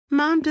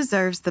Mom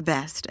deserves the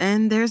best,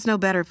 and there's no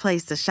better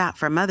place to shop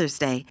for Mother's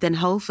Day than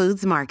Whole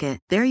Foods Market.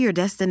 They're your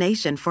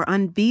destination for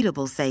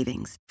unbeatable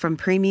savings, from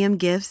premium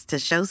gifts to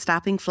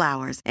show-stopping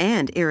flowers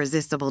and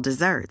irresistible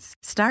desserts.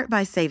 Start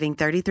by saving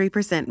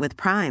 33% with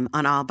Prime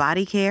on all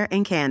body care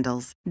and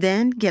candles.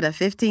 Then get a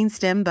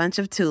 15-stem bunch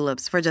of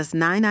tulips for just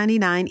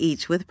 $9.99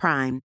 each with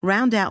Prime.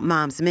 Round out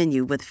Mom's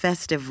menu with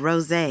festive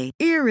rosé,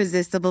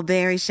 irresistible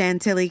berry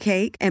chantilly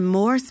cake, and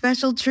more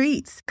special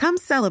treats. Come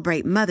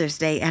celebrate Mother's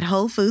Day at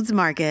Whole Foods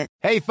Market.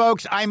 Hey,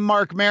 folks, I'm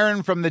Mark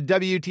Maron from the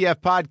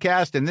WTF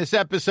Podcast, and this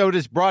episode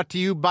is brought to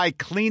you by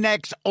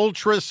Kleenex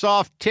Ultra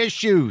Soft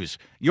Tissues,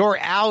 your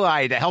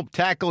ally to help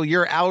tackle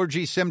your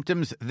allergy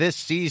symptoms this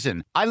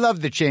season. I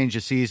love the change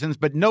of seasons,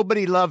 but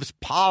nobody loves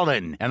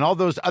pollen and all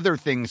those other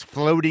things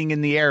floating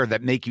in the air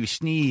that make you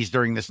sneeze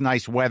during this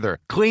nice weather.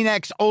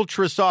 Kleenex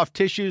Ultra Soft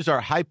Tissues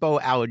are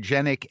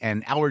hypoallergenic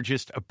and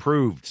allergist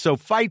approved, so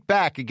fight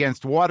back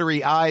against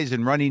watery eyes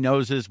and runny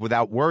noses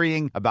without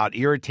worrying about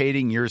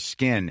irritating your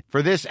skin.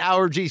 For this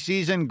allergy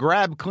season,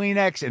 grab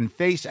Kleenex and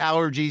face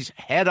allergies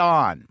head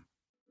on.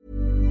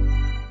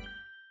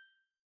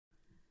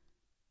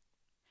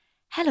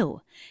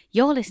 Hello,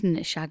 you're listening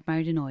to Shag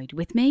Married Annoyed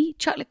with me,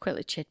 Chocolate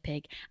Quilted Chit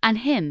Pig, and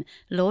him,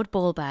 Lord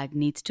Ballbag,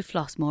 needs to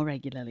floss more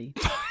regularly.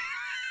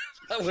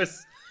 That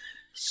was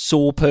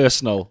so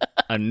personal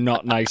and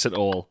not nice at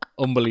all.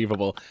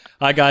 Unbelievable.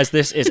 Hi guys,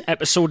 this is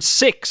episode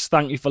 6.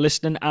 Thank you for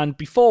listening. And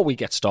before we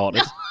get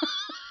started,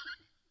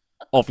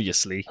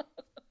 obviously,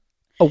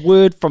 a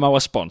word from our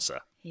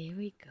sponsor. Here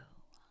we go.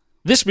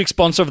 This week's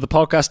sponsor of the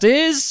podcast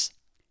is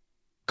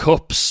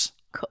Cups.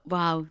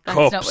 Wow, that's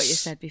Cups. not what you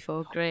said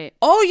before. Great.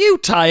 Are you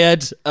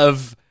tired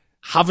of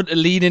having to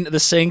lean into the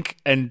sink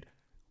and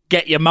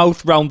get your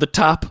mouth round the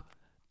tap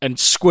and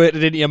squirt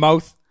it into your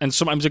mouth, and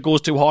sometimes it goes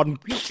too hard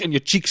and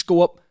your cheeks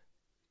go up?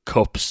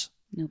 Cups.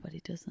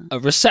 Nobody does that. A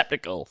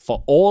receptacle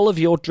for all of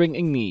your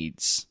drinking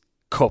needs.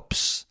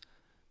 Cups.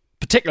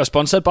 Particularly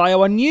sponsored by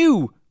our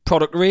new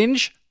product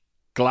range,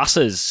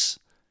 glasses.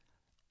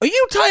 Are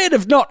you tired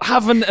of not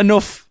having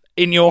enough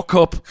in your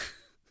cup?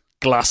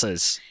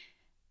 Glasses.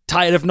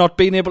 Tired of not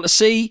being able to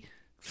see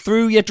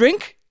through your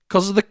drink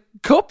because of the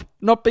cup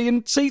not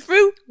being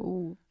see-through?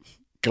 Ooh.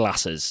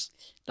 Glasses.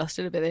 Lost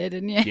it a bit there,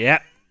 didn't you? Yeah.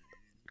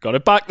 Got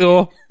it back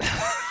though.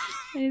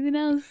 Anything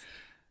else?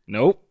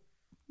 Nope.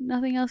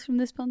 Nothing else from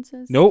the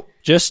sponsors? Nope.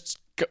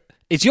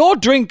 Is your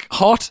drink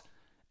hot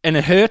and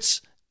it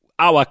hurts?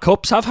 Our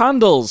cups have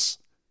handles.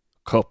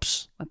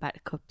 Cups. We're back to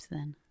cups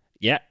then.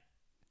 Yeah.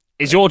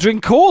 Is your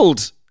drink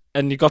cold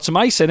and you got some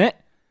ice in it?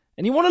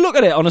 And you want to look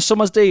at it on a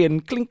summer's day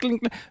and clink,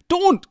 clink, clink.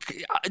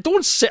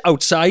 Don't sit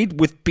outside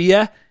with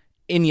beer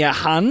in your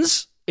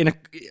hands, in a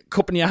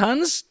cup in your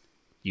hands.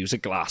 Use a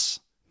glass.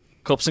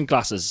 Cups and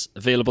glasses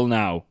available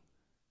now.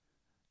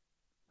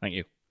 Thank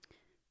you.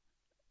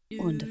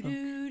 Wonderful.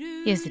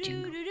 Here's the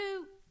jingle.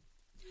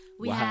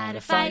 We had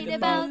a fight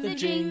about the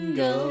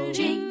jingle.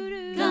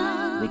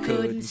 We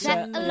couldn't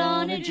settle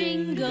on a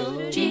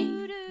jingle.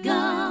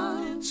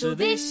 So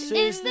this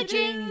is the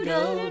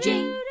jingle.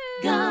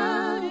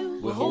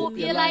 We hope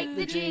you like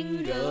the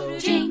jingle.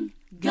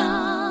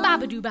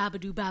 Babadoo,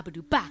 babadoo,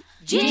 babadoo, ba.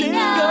 Jingle!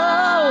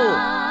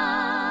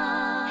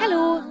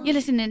 Hello, you're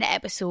listening to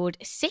episode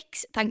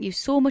 6. Thank you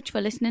so much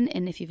for listening.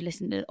 And if you've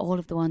listened to all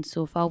of the ones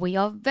so far, we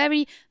are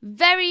very,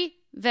 very,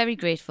 very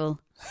grateful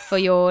for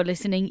your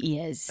listening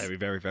ears. Very,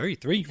 very, very.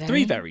 Three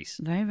verys.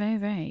 Very, very,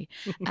 very.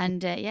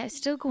 And yeah, it's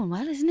still going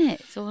well, isn't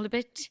it? It's all a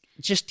bit...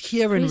 Just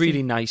hearing crazy.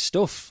 really nice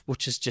stuff,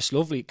 which is just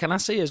lovely. Can I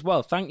say as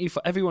well, thank you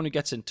for everyone who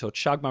gets in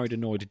touch,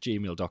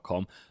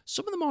 shagmarriedannoyed@gmail.com.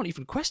 Some of them aren't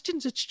even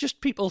questions, it's just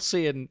people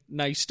saying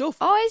nice stuff.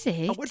 Oh, is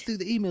it? I went through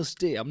the emails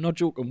today, I'm not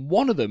joking.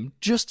 One of them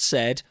just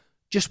said,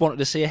 just wanted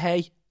to say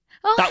hey.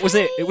 Oh, that was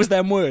hey. it. It was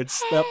them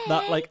words. Hey.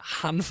 That like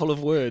handful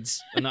of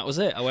words. And that was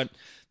it. I went,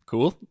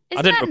 cool. I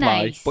Isn't didn't that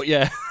reply, nice? but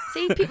yeah.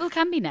 See, people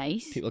can be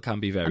nice. People can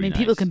be very nice. I mean,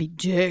 people can be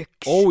dicks.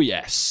 Oh,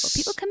 yes. But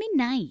people can be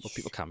nice. But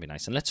people can be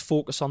nice. And let's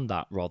focus on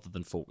that rather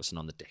than focusing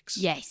on the dicks.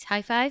 Yes.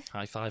 High five.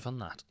 High five on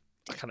that.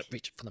 I can't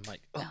reach for the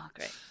mic. Oh,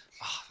 great.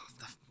 Oh,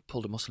 I've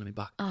pulled a muscle in my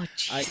back. Oh,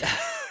 jeez.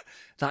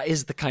 That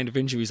is the kind of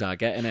injuries I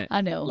get, innit?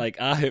 I know.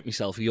 Like, I hurt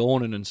myself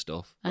yawning and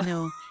stuff. I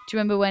know. Do you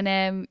remember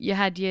when you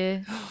had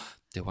your...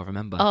 Do I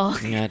remember? Oh.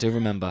 Yeah, I do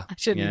remember. I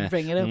shouldn't even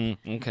bring it up.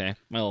 Okay.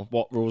 Well,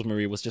 what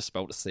Rosemary was just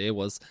about to say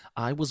was,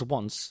 I was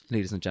once,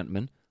 ladies and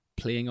gentlemen,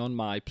 playing on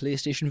my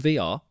PlayStation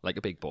VR like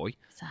a big boy.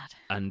 Sad.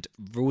 And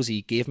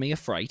Rosie gave me a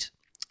fright,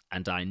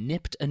 and I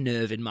nipped a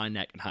nerve in my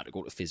neck and had to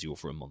go to physio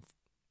for a month.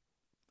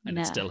 And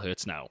Nah. it still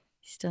hurts now.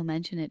 You still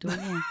mention it, don't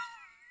you?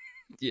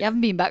 Yeah. You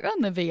haven't been back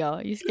on the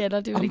VR. You scared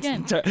I'll do it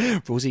again?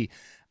 Rosie,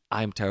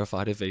 I'm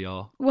terrified of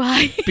VR.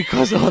 Why?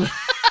 Because I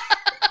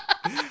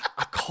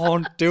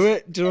can't do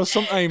it. Do you know,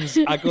 sometimes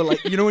I go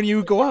like, you know when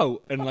you go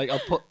out and like I'll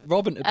put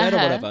Robin to bed or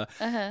whatever,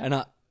 and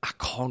I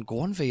can't go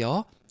on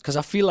VR because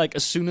I feel like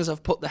as soon as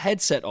I've put the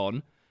headset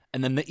on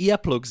and then the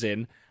earplugs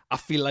in, I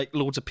feel like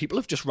loads of people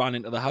have just ran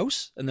into the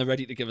house and they're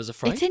ready to give us a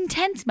fright. It's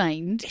intense,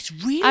 mind. It's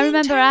really I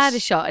remember I had a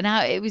intense. shot and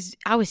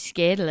I was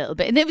scared a little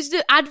bit. And it was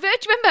the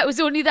advert, remember? It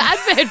was only the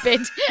advert bit.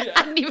 I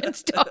hadn't even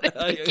started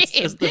the It's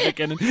game. just the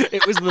beginning.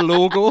 It was the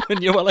logo,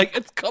 and you were like,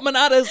 "It's coming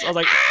at us." I was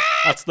like,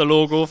 "That's the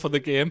logo for the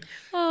game."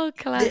 Oh,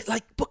 class.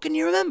 But can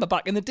you remember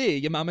back in the day,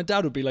 your mum and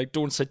dad would be like,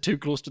 "Don't sit too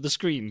close to the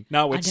screen."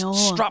 Now it's know.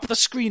 strap the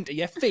screen to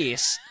your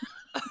face.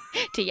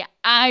 To your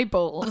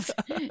eyeballs.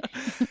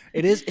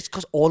 It is. It's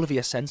because all of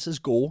your senses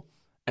go,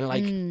 and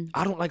like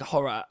I don't like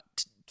horror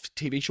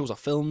TV shows or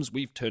films.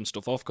 We've turned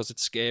stuff off because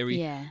it's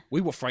scary. Yeah.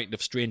 We were frightened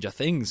of Stranger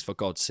Things, for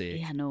God's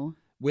sake. Yeah, I know.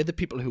 We're the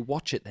people who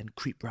watch it then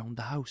creep round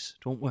the house,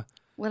 don't we?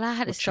 Well, I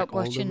had to We'll stop check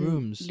all the watching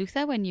rooms.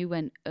 Luther when you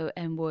went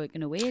and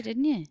working away,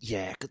 didn't you?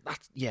 Yeah, but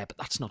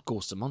that's not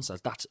ghosts and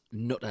monsters. That's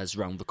nutters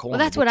round the corner. Well,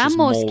 that's what which I'm is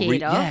more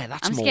scared of. Yeah,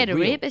 that's I'm more scared of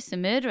real. rapists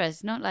and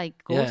murderers, not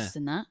like ghosts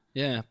and that.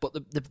 Yeah, but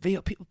the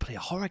VR people play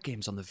horror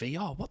games on the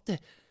VR.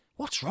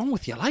 What's wrong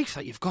with your life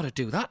that you've got to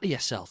do that to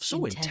yourself?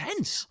 So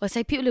intense. Well, it's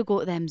like people who go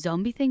to them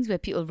zombie things where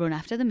people run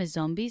after them as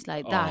zombies,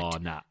 like that.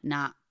 Oh,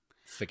 nah.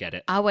 Forget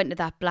it. I went to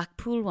that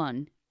Blackpool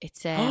one.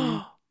 It's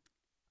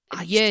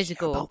I years used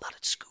to hear ago. about that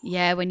at school.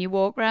 Yeah, when you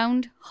walk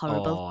round,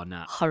 horrible. Oh,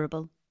 nah.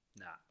 Horrible.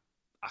 Nah,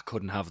 I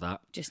couldn't have that.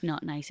 Just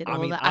not nice at I all.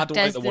 mean, The I don't like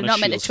actors, the they're one at not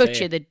meant to Shields touch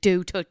Fair. you, they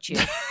do touch you.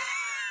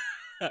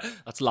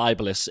 That's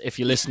libelous. If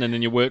you're listening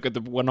and you work at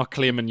we're not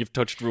claiming you've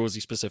touched Rosie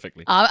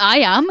specifically. I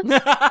am.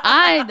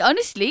 I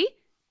honestly,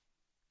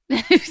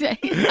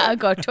 I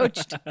got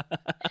touched.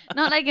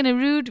 Not like in a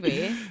rude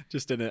way.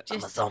 Just in it. I'm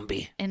a Just-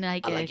 zombie. In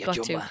like, I like your got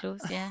too jumper.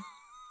 close. Yeah.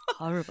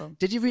 Horrible.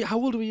 Did you? How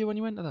old were you when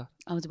you went to that?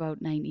 I was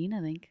about 19,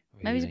 I think.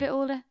 Maybe I was a Really? bit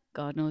older.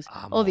 God knows.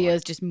 I'm All the alright.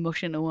 years just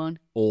mush into one.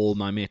 All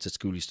my mates at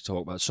school used to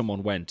talk about it.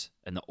 Someone went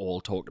and they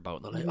all talked about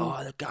it. They're like,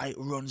 Mm-hmm. oh, the guy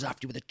who runs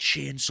after you with a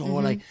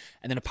chainsaw. Like,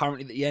 and then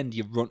apparently at the end,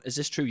 you run. Is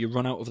this true? You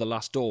run out of the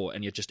last door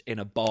and you're just in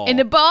a bar. In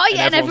a bar,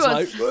 yeah, and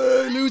everyone's like,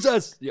 "Hey,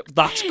 losers. Yep,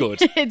 that's good.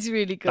 It's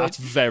really good. That's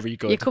very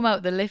good. You come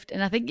out the lift,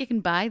 and I think you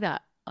can buy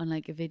that on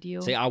like a video.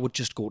 See, I would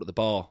just go to the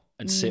bar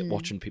and sit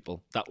watching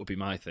people. That would be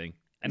my thing.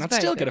 And It's I'd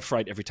very still good. get a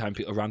fright every time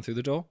people ran through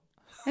the door.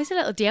 There's a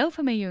little deal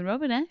for me, you and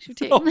Robin, eh? Should we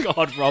take Oh, them?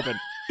 God, Robin.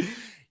 Do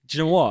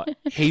you know what?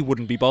 He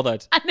wouldn't be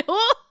bothered. I know.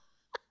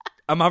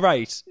 Am I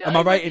right? No, Am I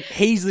he's right?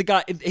 He's the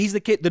guy, he's the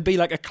kid that'd be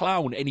like a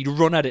clown and he'd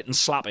run at it and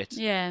slap it.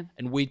 Yeah.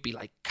 And we'd be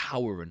like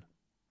cowering.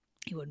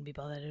 He wouldn't be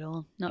bothered at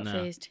all. Not No.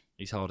 phased.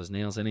 He's hard as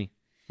nails, isn't he?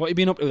 What have you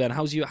been up to then?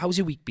 How's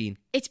your week been?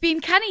 It's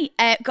been canny.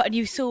 Got a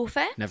new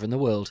sofa. Never in the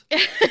world.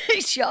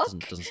 Shock.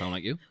 Doesn't sound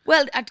like you.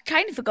 Well, I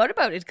kind of forgot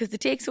about it because they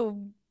take so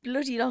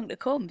bloody long to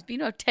come. It's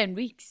been about 10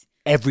 weeks.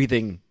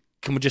 Everything.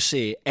 Can we just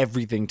say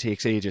everything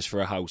takes ages for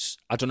a house?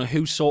 I don't know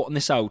who's sorting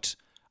this out.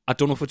 I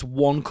don't know if it's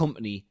one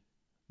company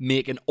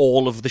making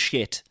all of the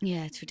shit.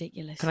 Yeah, it's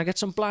ridiculous. Can I get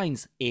some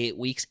blinds? 8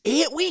 weeks.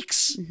 8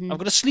 weeks! I've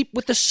got to sleep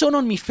with the sun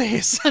on me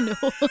face. I know,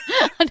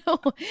 I know.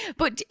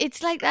 But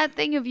it's like that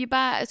thing of you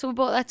buy. So we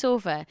bought that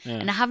sofa, Yeah.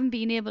 and I haven't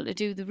been able to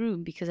do the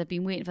room because I've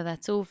been waiting for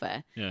that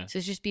sofa. Yeah. So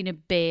it's just been a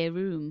bare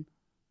room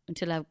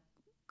until I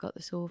got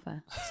the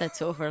sofa. I said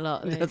sofa a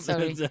lot. There.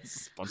 Sorry.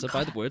 Sponsored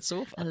by the word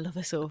sofa. I love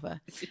a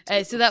sofa.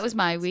 So that was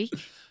my week.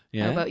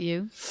 Yeah. How about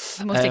you?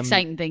 The most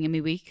exciting thing in my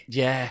week.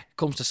 Yeah,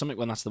 comes to something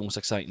when that's the most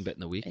exciting bit in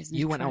the week. Isn't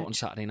You it went out correct? on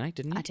Saturday night,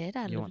 didn't you? I did.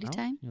 I had a You lovely went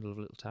out? time. You had a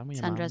lovely little time with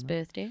your Sandra's mum, yeah.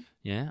 birthday.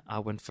 Yeah, I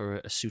went for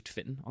a suit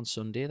fitting on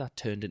Sunday. That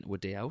turned into a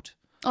day out.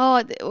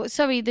 Oh,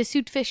 sorry, the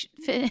suit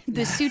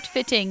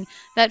fitting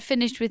that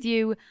finished with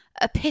you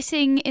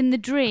pissing in the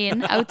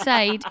drain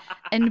outside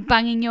and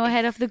banging your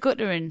head off the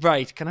guttering.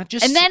 Right, can I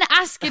just... And then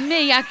asking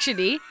me,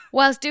 actually,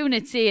 whilst doing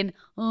it, saying,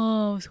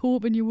 oh, I was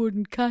hoping you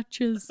wouldn't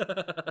catch us.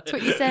 That's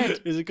what you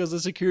said. Is it because the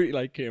security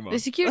light came on? The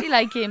security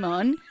light came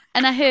on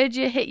and I heard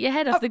you hit your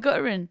head off the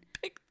guttering.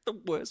 Picked the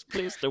worst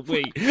place to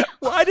wee.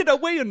 Why did I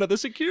wee under the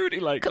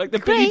security light? Like the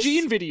Billie Chris,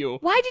 Jean video.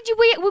 Why did you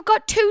wait? We've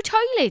got 2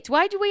 toilets.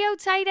 Why do we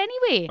outside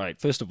anyway? Right,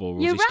 first of all,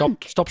 You're Rosie,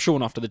 rank. stop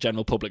showing off to the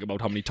general public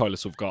about how many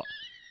toilets we've got.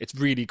 It's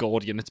really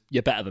gaudy and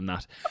you're better than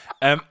that.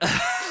 2.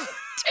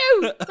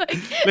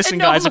 Like, Listen,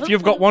 a guys, if normal-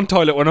 you've got one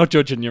toilet, we're not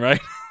judging you,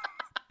 right?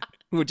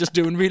 We're just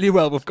doing really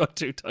well. We've got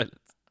 2 toilets.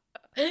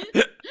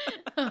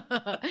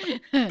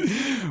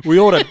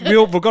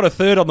 We've got a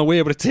third on the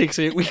way, but it takes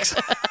 8 weeks.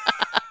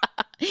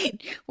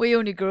 We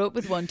only grew up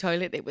with one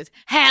toilet. It was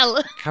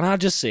hell. Can I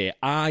just say,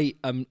 I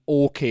am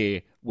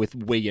okay with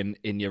weeing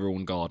in your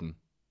own garden.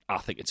 I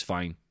think it's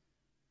fine.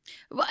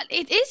 Well,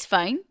 it is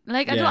fine.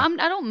 Like I Yeah.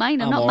 don't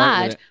mind. I'm I'm not all right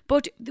mad. with it.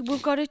 But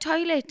we've got a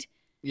toilet.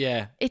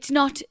 Yeah. It's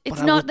not. It's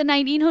But I not would- the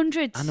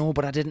 1900s. I know,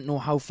 but I didn't know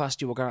how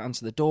fast you were going to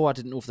answer the door. I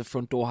didn't know if the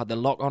front door had the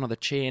lock on or the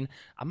chain.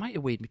 I might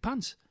have weighed my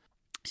pants.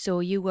 So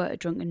you were a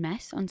drunken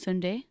mess on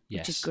Sunday,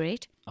 which is Yes,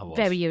 great. I was.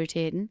 Very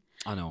irritating.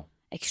 I know.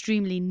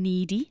 Extremely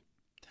needy.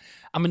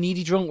 I'm a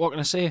needy drunk, what can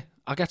I say?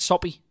 I get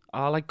soppy.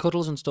 I like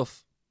cuddles and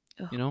stuff.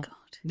 Oh You know? God.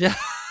 Yeah.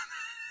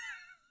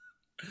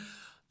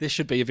 This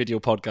should be a video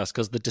podcast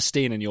because the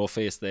disdain in your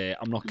face there,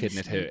 I'm not kidding,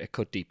 it hurt. It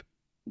cut deep.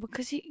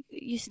 Because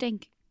you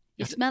stink.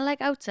 You smell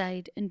like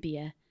outside and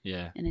beer,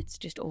 Yeah. and it's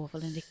just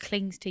awful, and it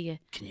clings to you.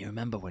 Can you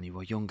remember when you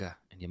were younger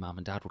and your mum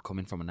and dad would come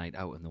in from a night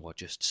out and they were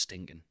just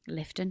stinking.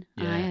 Lifting.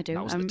 Yeah, Aye, I do.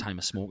 That was the time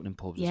of smoking in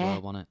pubs as yeah.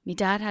 well, wasn't it? My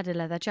dad had a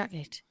leather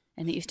jacket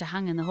and it used to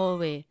hang in the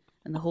hallway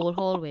and the whole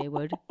hallway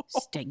would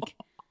stink.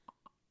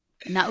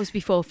 And that was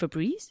before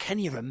Febreze. Can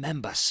you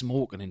remember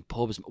smoking in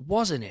pubs?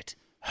 Wasn't it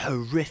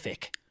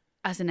horrific?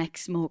 As an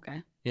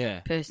ex-smoker,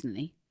 Yeah.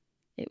 personally,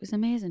 it was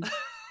amazing.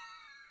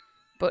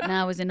 But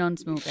now as a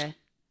non-smoker,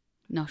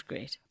 not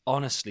great.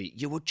 Honestly,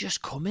 you would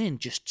just come in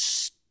just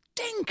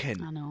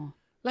stinking. I know.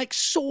 Like,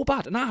 so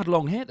bad. And I had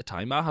long hair at the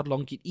time. I had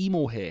long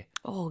emo hair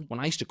Oh, when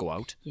I used to go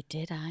out. you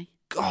did, aye.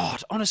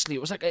 God, honestly,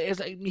 it was like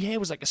my hair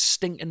was like a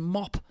stinking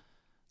mop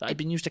that I'd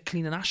been used to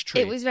clean an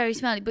ashtray. It was very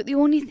smelly. But the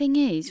only thing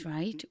is,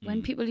 right,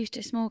 when people used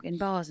to smoke in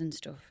bars and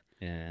stuff,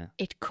 Yeah.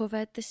 it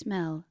covered the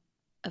smell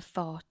of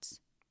farts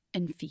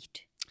and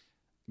feet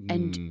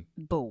and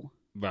bow.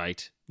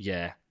 Right.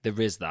 Yeah, there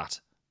is that.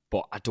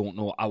 But I don't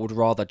know. I would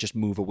rather just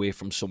move away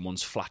from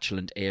someone's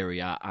flatulent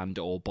area and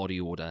or body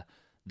odour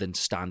than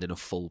stand in a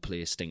full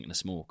place stinking of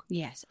smoke.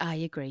 Yes, I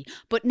agree.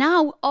 But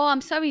now,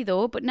 I'm sorry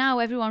though, but now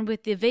everyone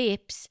with the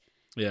vapes,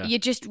 Yeah. you're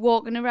just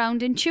walking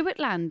around in Chewit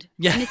land.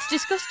 Yeah. And it's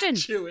disgusting.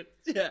 Chew it.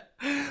 Yeah.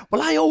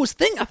 Well, I always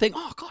think,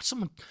 oh God,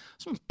 someone's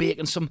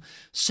baking some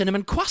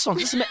cinnamon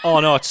croissants. Isn't it? Oh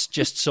no, it's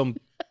just some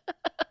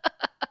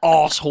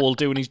arsehole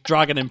doing his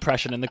dragon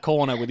impression in the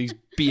corner with his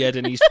beard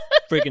and his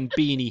friggin'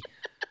 beanie.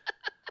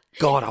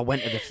 God, I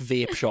went to the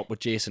vape shop with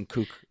Jason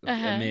Cook, a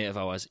mate of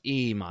ours.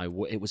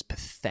 It was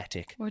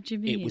pathetic. What do you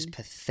mean? It was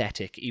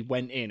pathetic. He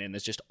went in and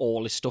there's just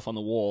all this stuff on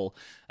the wall,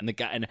 and the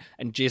guy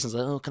and Jason's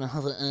like, "Oh, can I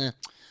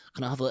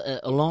have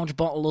a large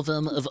bottle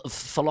of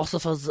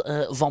philosopher's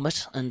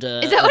vomit?" And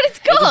Is that what it's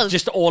it was called?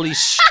 just all these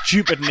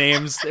stupid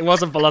names. It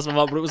wasn't philosopher's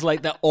vomit, but it was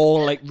like they're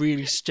all like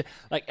really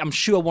like I'm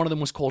sure one of them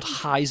was called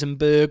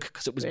Heisenberg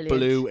because it was Brilliant.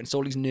 blue and it's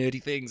all these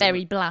nerdy things.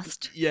 Berry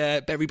blast.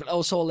 Yeah, berry.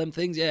 Oh, so all them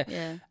things. Yeah.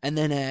 Yeah. And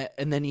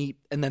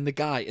then the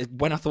guy.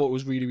 When I thought it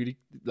was really, really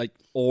like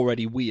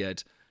already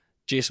weird,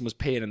 Jason was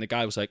paying, and the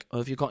guy was like, "Oh,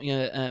 have you got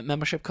your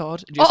membership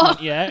card?" And Jason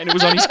went, "Yeah," and it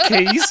was on his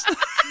keys.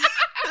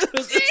 It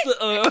was this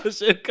little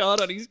membership card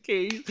on his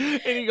keys,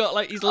 and he got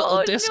like his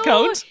little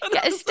discount. No.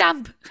 Get a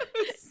stamp.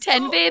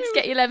 10 vapes,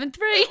 get you 11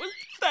 free. It was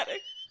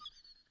pathetic.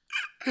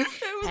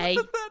 Hey,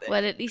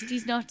 well, at least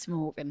he's not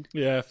smoking.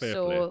 Yeah, fair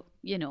play.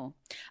 So,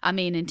 I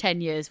mean, in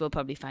 10 years, we'll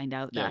probably find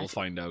out Yeah, that we'll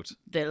find out.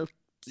 they're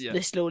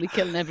slowly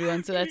killing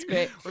everyone, so that's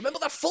great. Remember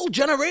that full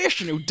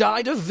generation who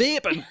died of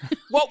vaping?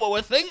 What were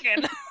we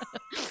thinking?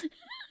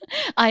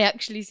 I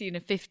actually seen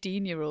a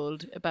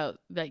 15-year-old about,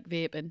 like,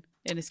 vaping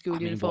in a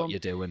school uniform. What you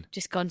doing?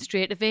 Just gone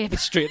straight to vape.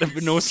 Straight up,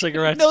 no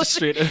cigarettes. No just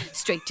straight up.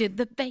 Straight to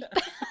the vape.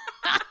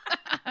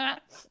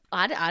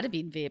 I'd have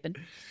been vaping.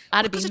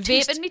 I'd have been Because it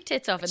tastes- vaping my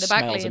tits off in the It back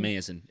smells lane.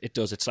 amazing. It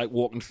does. It's like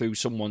walking through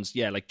someone's,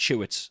 like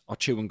Chewits or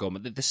chewing gum.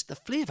 The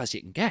flavours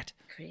you can get.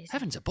 Crazy.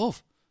 Heavens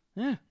above.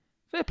 Yeah.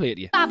 Fair play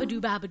to you. Babadoo,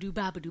 babadoo,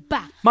 babadoo,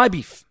 ba. My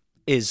beef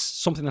is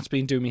something that's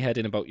been doing me head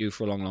in about you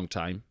for a long, long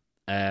time.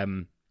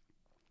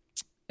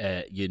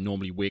 You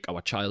normally wake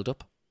our child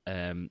up.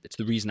 It's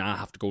the reason I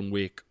have to go and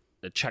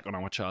check on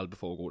our child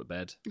before we go to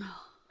bed.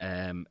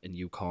 And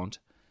you can't.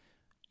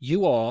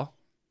 You are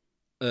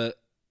a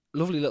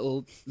lovely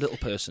little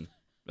person,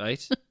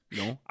 right?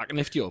 I can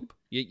lift you up.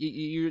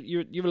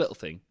 You're a little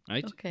thing,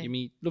 right? Okay. You're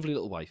me lovely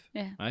little wife,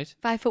 Yeah. right?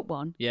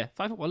 5'1". Yeah,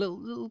 5'1",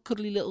 little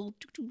cuddly little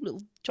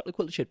chocolate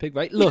quilted shit pig,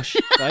 right? Lush,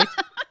 right?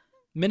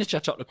 Miniature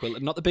chocolate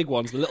quilted, not the big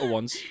ones, the little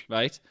ones,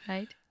 right?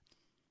 Right.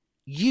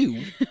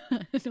 You I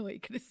don't know what you're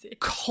going to say.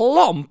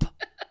 clomp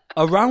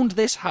around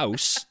this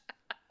house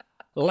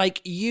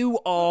like you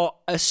are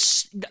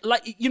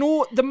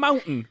the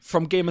mountain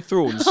from Game of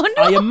Thrones. Oh,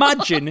 no. I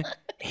imagine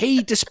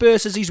he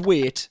disperses his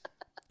weight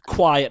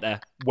quieter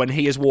when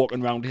he is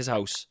walking around his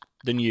house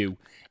than you.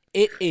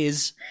 It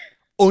is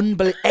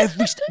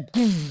unbelievable.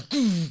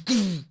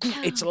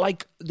 It's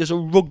like there's a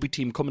rugby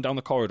team coming down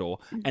the corridor,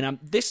 and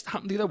this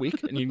happened the other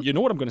week, and you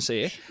know what I'm going to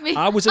say.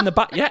 I was in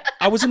the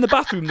I was in the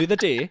bathroom the other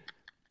day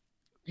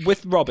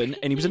with Robin,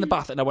 and he was in the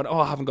bath, and I went, "Oh,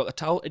 I haven't got the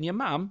towel." And your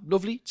mum,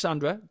 lovely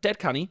Sandra, dead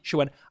canny, she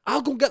went,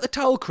 "I'll go and get the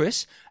towel,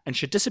 Chris." And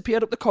she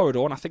disappeared up the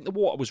corridor, and I think the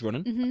water was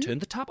running. I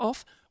turned the tap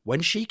off.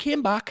 When she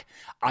came back,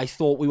 I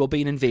thought we were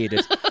being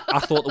invaded. I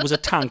thought there was a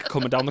tank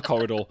coming down the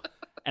corridor.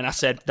 And I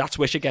said, that's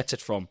where she gets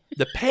it from.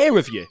 The pair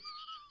of you.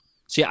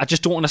 So yeah, I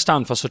just don't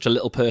understand for such a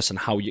little person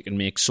how you can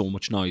make so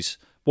much noise.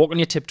 Walk on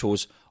your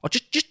tiptoes, or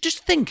just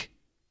think.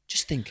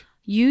 Just think.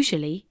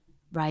 Usually,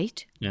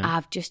 right,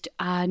 Yeah.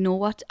 I know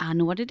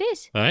what it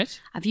is. Right?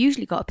 I've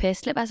usually got a pair of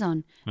slippers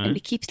on. Right. And to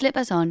keep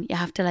slippers on, you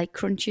have to like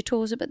crunch your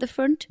toes up at the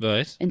front.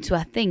 Right. And so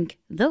I think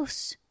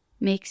thus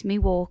makes me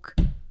walk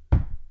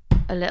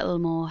a little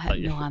more.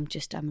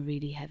 I'm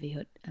really heavy.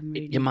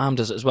 Your mum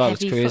does it as well.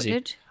 It's crazy.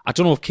 heavy-footed. I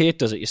don't know if Kate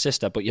does it, your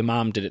sister, but your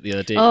mum did it the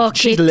other day. Oh,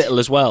 She's Kate. little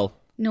as well.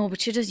 No, but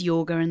she does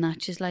yoga and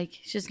that. She's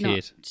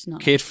Kate.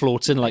 not. Kate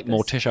floats in like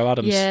Morticia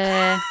Adams.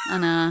 Yeah, I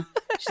know.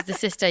 She's the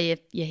sister you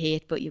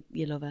hate, but you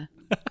love her.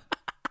 If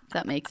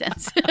that makes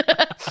sense.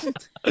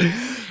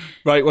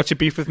 Right, what's your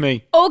beef with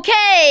me?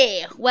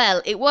 Okay.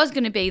 Well, it was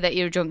going to be that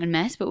you're a drunken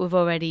mess, but we've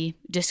already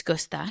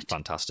discussed that.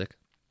 Fantastic.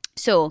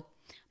 So,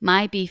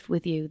 my beef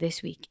with you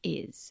this week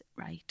is,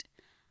 right,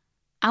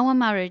 our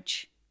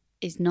marriage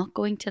is not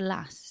going to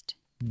last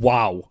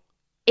Wow.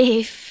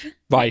 if...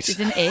 Right. It's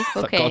an if,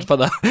 Thank okay. God for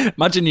that.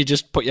 Imagine you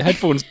just put your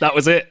headphones, that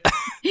was it.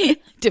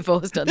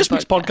 Divorced on This the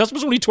week's podcast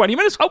was only 20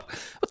 minutes. Oh,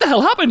 what the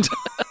hell happened?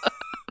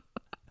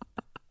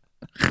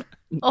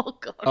 Oh,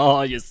 God.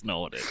 Oh, you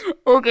snorted.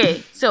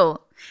 Okay,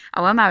 so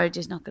our marriage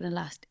is not going to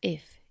last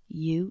if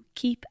you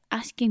keep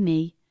asking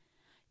me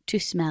to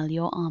smell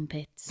your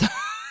armpits.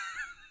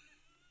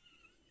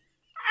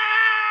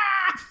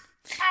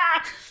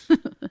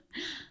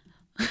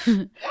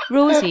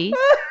 Rosie,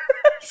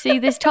 see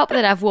this top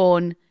that I've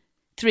worn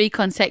 3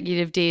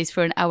 consecutive days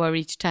for an hour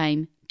each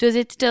time. Does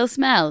it still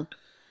smell?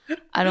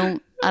 I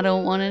don't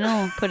want to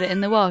know. Put it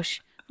in the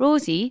wash.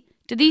 Rosie,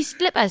 do these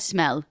slippers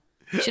smell?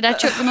 Should I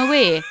chuck them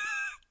away?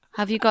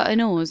 Have you got a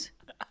nose?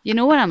 You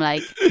know what I'm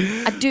like.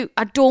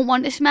 I don't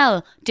want to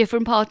smell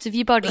different parts of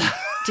your body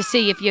to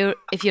see if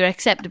you're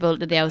acceptable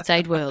to the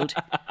outside world.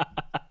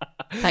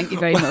 Thank you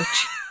very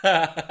much.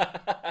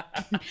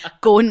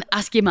 Go and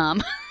ask your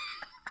mum.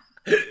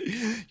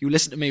 You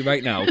listen to me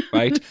right now,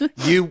 right?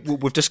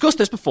 We've discussed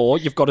this before.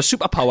 You've got a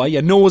superpower.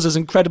 Your nose is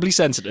incredibly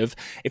sensitive.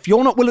 If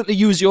you're not willing to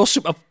use your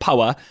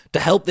superpower to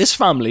help this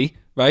family,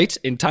 right,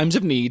 in times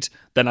of need,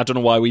 then I don't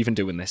know why we're even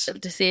doing this. It'll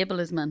disable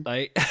us, man.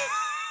 Right?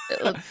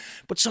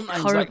 But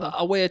sometimes, Horrible. like,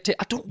 I wear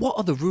I don't. What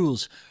are the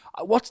rules?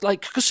 What's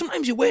like? Because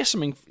sometimes you wear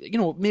something. You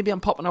know, maybe I'm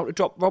popping out to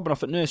drop Robin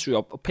off at nursery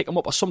or pick him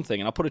up or something,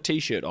 and I put a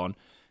t-shirt on,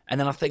 and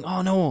then I think,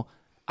 oh no,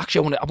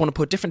 actually, I want to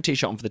put a different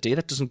t-shirt on for the day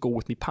that doesn't go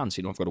with me pants.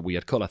 You know, I've got a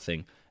weird colour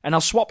thing, and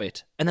I'll swap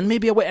it, and then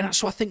maybe I wear. And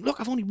so I think, look,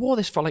 I've only wore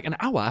this for like an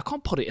hour. I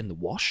can't put it in the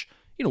wash.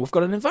 You know, we've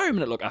got an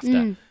environment to look after,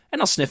 and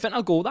I'll sniff it and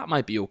I'll go, that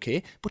might be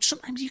okay. But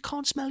sometimes you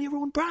can't smell your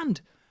own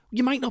brand.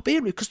 You might not be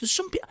able to, because there's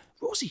some people,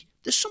 Rosie,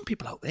 there's some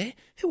people out there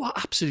who are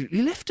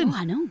absolutely lifting. Oh,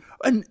 I know.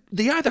 And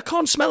they either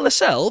can't smell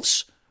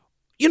themselves,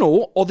 you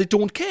know, or they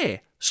don't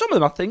care. Some of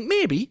them, I think,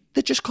 maybe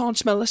they just can't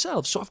smell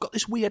themselves. So I've got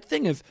this weird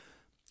thing of,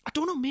 I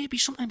don't know, maybe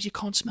sometimes you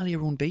can't smell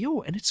your own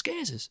BO and it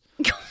scares us.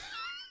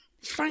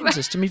 It frightens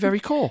us to me very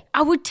core.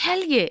 I would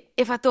tell you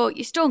if I thought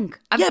you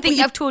stunk. I Yeah, but think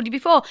you- I've told you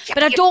before.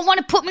 But I don't want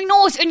to put my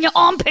nose in your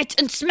armpit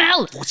and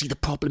smell. Rosie, the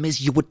problem is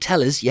you would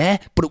tell us, yeah,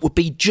 but it would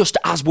be just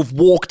as we've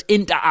walked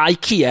into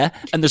IKEA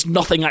and there's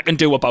nothing I can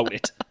do about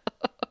it.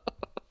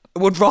 I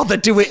would rather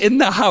do it in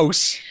the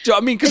house. Do you know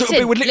what I mean? Because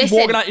Listen, we're literally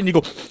walking out and you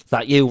go, is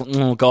that you?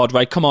 Oh, God,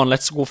 right, come on,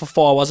 let's go for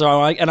 4 hours,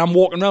 all right? And I'm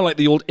walking around like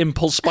the old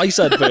Impulse Spice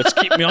adverts,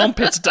 keep my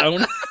armpits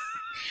down.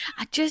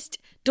 I just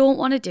don't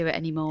want to do it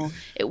anymore.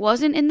 It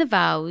wasn't in the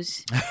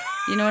vows.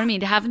 You know what I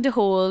mean? Having to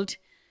hold,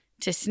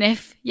 to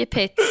sniff your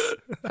pits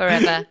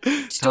forever.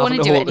 Just don't want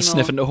to do it anymore.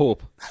 Sniffing to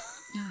hope.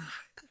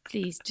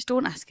 Please, just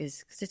don't ask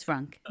us, because it's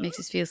rank. It makes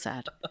us feel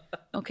sad.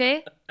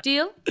 Okay?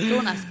 Deal?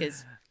 Don't ask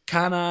us.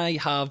 Can I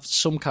have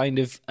some kind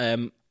of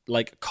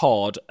like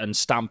card and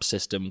stamp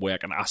system where I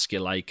can ask you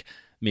like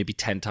maybe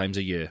 10 times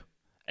a year?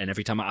 And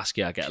every time I ask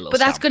you, I get a little But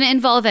that's stamp. going to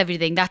involve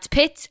everything. That's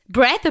pits,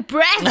 breath.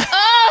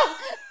 Oh!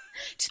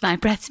 Just my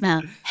breath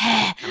smell.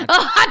 Hair.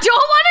 Oh, I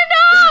don't want to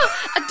know.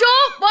 I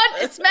don't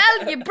want to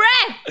smell your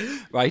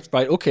breath.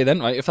 Right, okay then,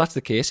 right, if that's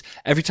the case,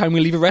 every time we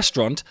leave a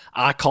restaurant,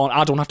 I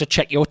don't have to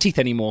check your teeth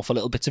anymore for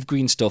little bits of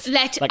green stuff.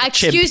 like a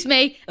chimp.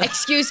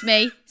 Excuse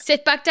me.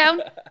 Sit back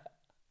down.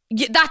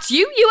 That's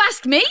you? You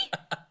asked me?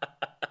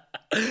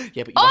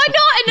 Yeah, but Oh,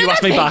 you no,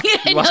 asked me back.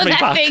 You asked me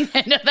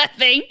back. Another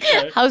thing.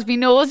 How's me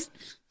nose?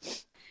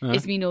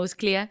 Is me nose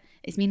clear?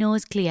 Is me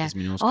nose clear? Is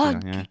me nose oh,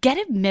 clear, yeah. Get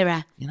a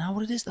mirror. You know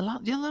what it is? The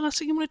last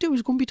thing you want to do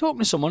is go and be talking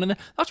to someone, and then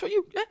that's what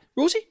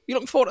Rosie, you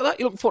looking forward to that?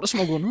 You looking forward to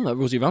someone going, oh, that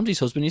Rosie Ramsey's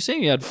husband, you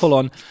see? He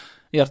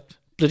had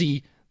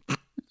bloody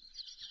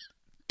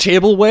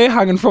tableware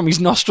hanging from his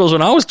nostrils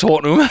when I was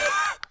talking to him.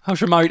 I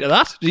was married to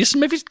that. Did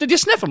you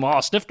sniff him? Oh, I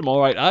sniffed him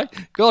all right, aye.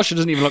 Gosh, she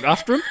doesn't even look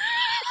after him.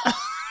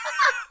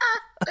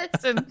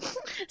 Listen,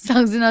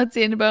 songs are not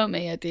saying about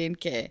me. I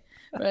didn't care.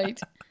 Right?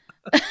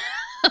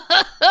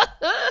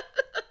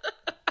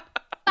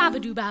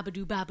 Babadoo,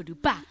 babadoo,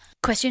 babadoo, ba.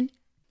 Question?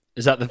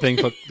 Is that the thing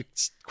for the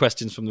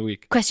questions from the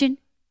week? Question?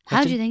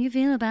 How do you think you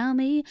feel about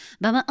me?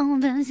 About my own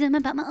version,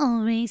 about my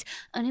own race.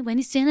 Only when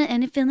you're sinning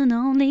and you're feeling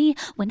lonely.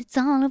 When it's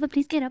all over,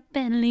 please get up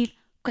and leave.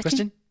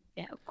 Question?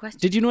 Yeah, question.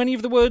 Did you know any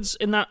of the words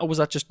in that, or was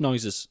that just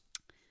noises?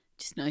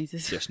 Just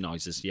noises. Just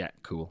noises, yeah,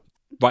 cool.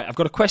 Right, I've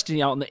got a question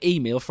out on the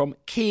email from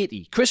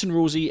Katie. Chris and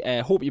Rosie,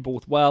 hope you're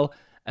both well.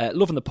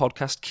 Loving the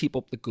podcast, keep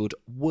up the good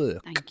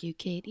work. Thank you,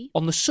 Katie.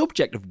 On the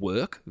subject of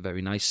work,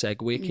 very nice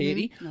segue,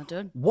 Katie. Not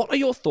done. What are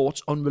your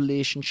thoughts on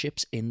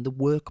relationships in the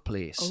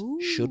workplace? Ooh.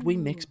 Should we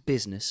mix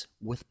business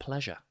with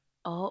pleasure?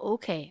 Oh,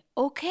 okay.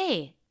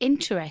 Okay.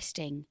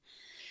 Interesting.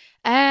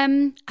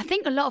 I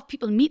think a lot of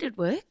people meet at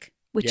work,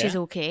 which Yeah. is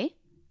okay,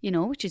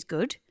 which is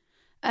good.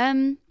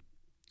 I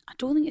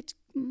don't think it's,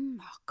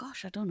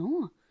 I don't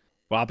know.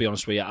 Well, I'll be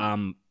honest with you,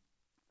 I'm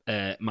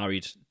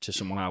married to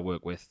someone I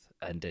work with,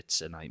 and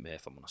it's a nightmare,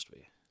 if I'm honest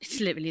with you.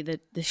 It's literally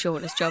the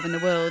shortest job in the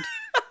world.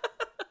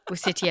 We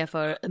sit here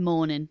for a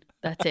morning.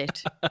 That's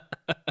it.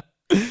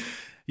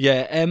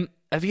 Yeah,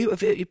 have you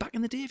back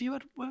in the day, have you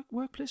had work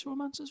workplace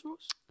romances,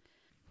 Rose?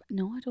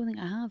 No, I don't think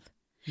I have.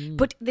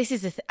 But this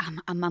is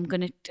I'm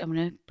gonna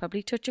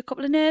probably touch a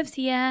couple of nerves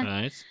here.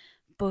 Right.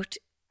 But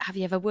have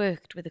you ever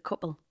worked with a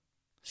couple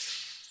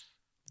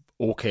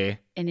Okay.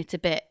 and it's a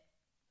bit?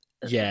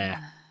 Yeah.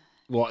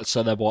 What?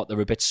 So they're what? They're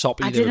a bit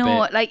soppy. I they're don't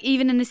know. A bit... Like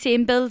even in the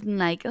same building,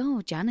 like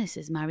Janice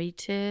is married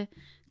to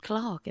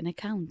Clark in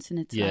accounts, and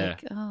it's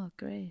like, oh,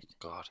 great.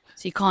 God.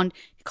 So you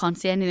can't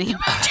say anything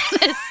about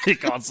Janice. You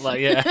can't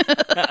say, yeah.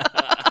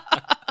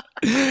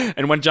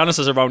 And when Janice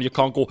is around, you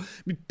can't go,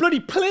 "My bloody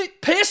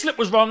payslip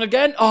was wrong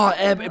again."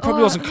 It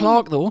probably wasn't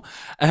Clark though.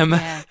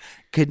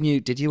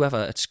 Did you ever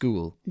at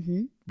school?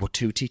 Were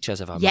two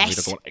teachers ever married?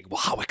 Yes. Going, well,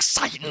 how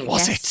exciting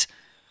was it?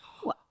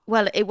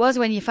 Well, it was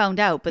when you found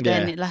out, but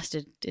then Yeah. it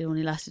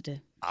only lasted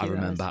a I few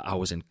remember hours. I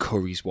was in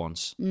Curry's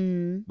once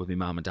with my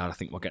mum and dad. I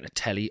think we're getting a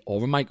telly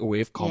or a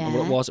microwave. Can't remember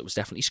what it was. It was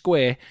definitely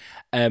square.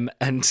 And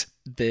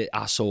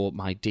I saw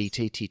my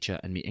DT teacher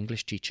and my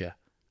English teacher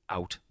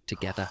out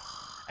together.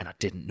 And I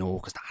didn't know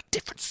because they had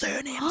different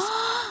surnames.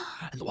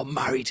 And they were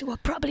married. They were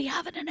probably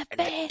having an And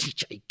affair. the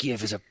teacher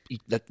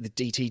the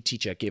DT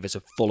teacher gave us a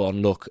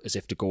full-on look as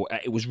if to go.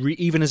 It was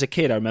even as a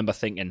kid, I remember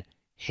thinking,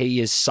 he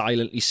is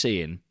silently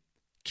saying,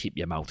 "Keep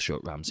your mouth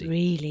shut, Ramsey."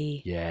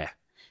 Really? Yeah.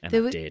 And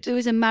There I did.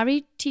 was a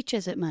married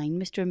teachers at mine,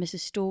 Mr. and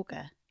Mrs.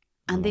 Stoker,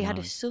 and they had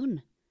a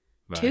son.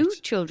 Right. 2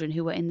 children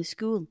who were in the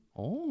school.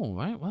 Oh,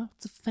 right. Well,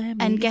 it's a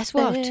family. And guess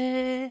what?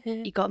 affair.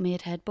 He got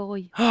made head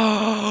boy.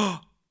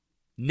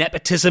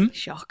 Nepotism.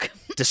 Shock.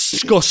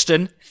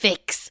 Disgusting.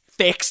 Fix.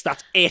 Fix.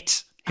 That's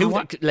it.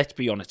 what? Let's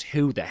be honest.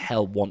 Who the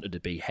hell wanted to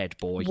be head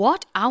boy?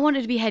 What? I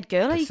wanted to be head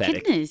girl. Are you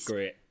Pathetic. kidding us?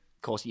 Great.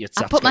 Of course,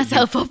 I put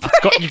myself up for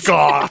it. It's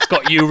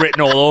got you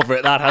written all over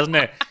it, that, hasn't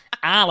it?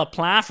 I'll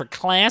apply for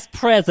class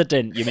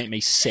president. You make me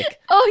sick.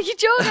 Oh, you're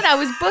joking. I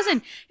was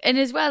buzzing. And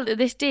as well, at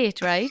this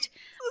date, right,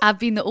 I've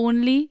been the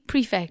only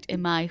prefect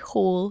in my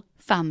whole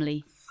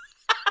family.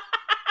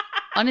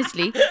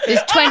 Honestly, there's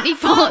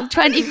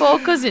 24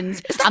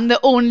 cousins. I'm the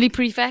only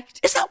prefect.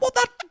 Is that what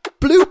that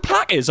blue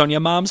plaque is on your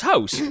mum's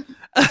house?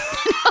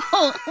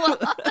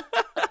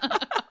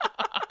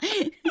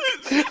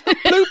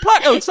 Blue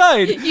plaque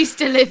outside. Used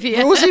to live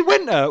here. Rosie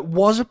Winter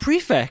was a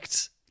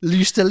prefect.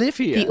 Used to live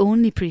here. The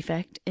only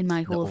prefect in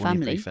my The whole only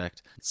family.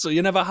 prefect. So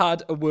you never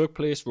had a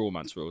workplace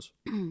romance, Rose?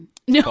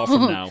 No. Apart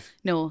from now.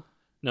 No,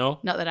 No?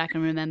 not that I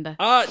can remember.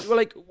 Well,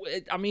 like,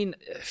 I mean,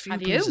 a few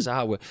Have places you?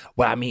 are. Well,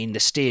 I mean, the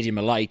Stadium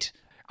of Light.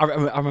 I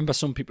remember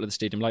some people at the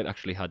Stadium of Light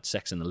actually had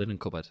sex in the linen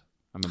cupboard.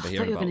 I remember I thought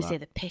hearing you were about going to that. say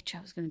the pitch.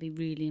 I was going to be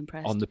really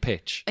impressed. On the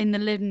pitch. In the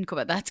linen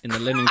cupboard. That's In the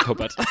linen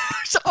cupboard.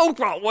 Oh,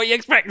 God, what are you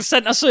expecting?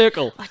 Centre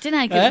circle? I didn't know.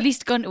 I could at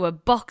least gone to a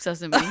box or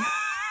something. Do you know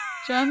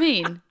what I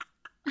mean?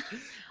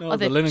 No, Or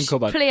the linen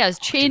cupboard. Players'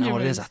 Do you changing know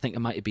what it is? rooms. I think it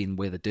might have been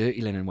where the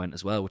dirty linen went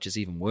as well, which is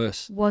even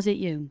worse. Was it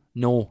you?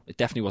 No, it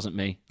definitely wasn't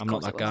me. I'm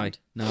not course that it guy. wasn't.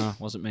 No, it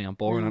wasn't me. I'm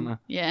boring, aren't I?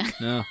 Yeah.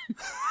 No.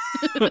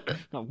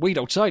 I'll weed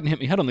outside and hit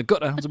my head on the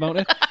gutter. That's about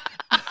it.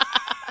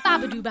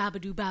 Babadoo,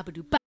 babadoo,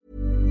 babadoo, ba-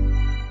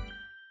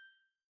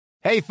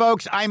 Hey,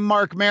 folks, I'm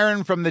Mark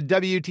Maron from the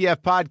WTF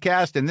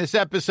Podcast, and this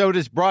episode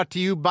is brought to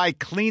you by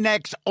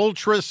Kleenex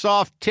Ultra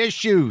Soft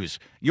Tissues,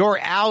 your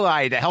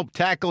ally to help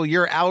tackle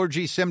your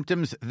allergy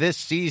symptoms this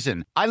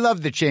season. I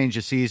love the change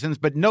of seasons,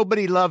 but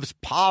nobody loves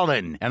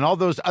pollen and all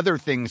those other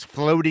things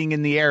floating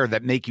in the air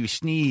that make you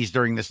sneeze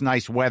during this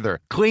nice weather.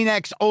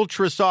 Kleenex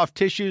Ultra Soft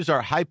Tissues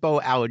are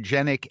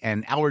hypoallergenic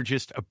and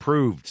allergist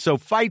approved, so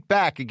fight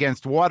back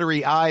against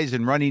watery eyes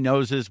and runny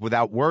noses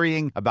without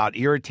worrying about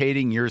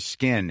irritating your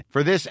skin.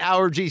 For this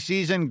allergy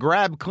season,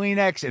 grab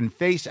Kleenex and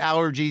face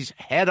allergies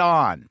head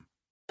on.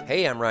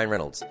 Hey, I'm Ryan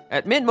Reynolds.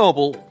 At Mint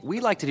Mobile, we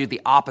like to do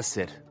the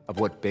opposite of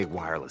what Big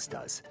Wireless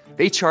does.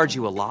 They charge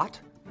you a lot,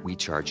 we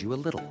charge you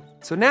a little.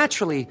 So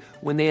naturally,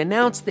 when they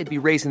announced they'd be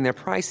raising their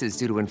prices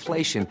due to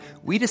inflation,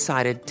 we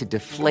decided to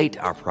deflate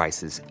our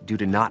prices due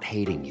to not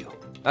hating you.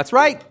 That's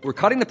right. We're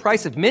cutting the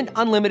price of Mint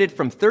Unlimited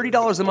from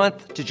 $30 a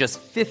month to just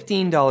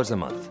 $15 a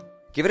month.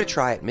 Give it a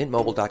try at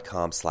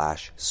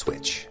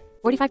mintmobile.com/switch.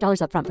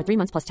 $45 up front for 3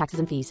 months plus taxes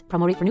and fees.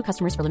 Promo rate for new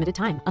customers for limited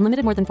time.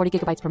 Unlimited more than 40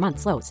 gigabytes per month.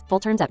 Slows full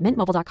terms at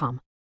mintmobile.com.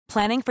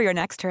 Planning for your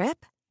next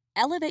trip?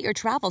 Elevate your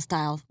travel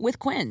style with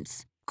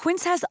Quince.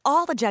 Quince has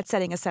all the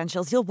jet-setting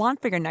essentials you'll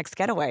want for your next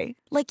getaway,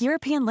 like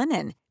European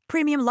linen,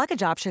 premium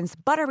luggage options,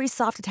 buttery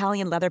soft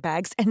Italian leather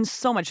bags, and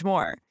so much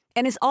more.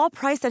 And is all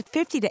priced at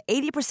 50 to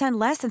 80%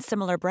 less than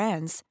similar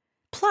brands.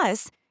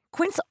 Plus,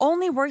 Quince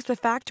only works with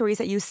factories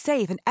that use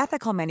safe and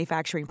ethical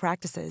manufacturing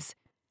practices.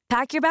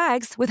 Pack your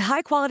bags with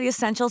high-quality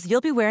essentials you'll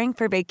be wearing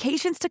for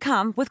vacations to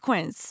come with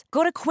Quince.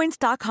 Go to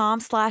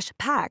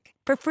quince.com/pack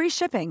for free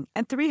shipping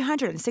and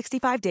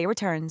 365-day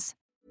returns.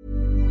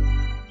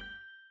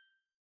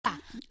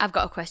 I've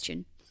got a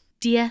question.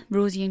 Dear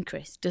Rosie and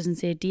Chris. Doesn't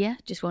say dear,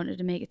 just wanted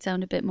to make it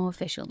sound a bit more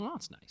official. Oh,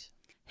 that's nice.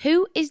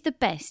 Who is the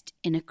best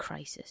in a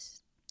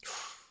crisis?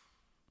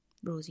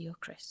 Rosie or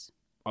Chris?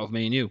 Of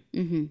me and you.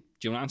 Mm-hmm. Do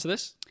you want to answer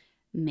this?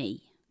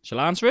 Me. Shall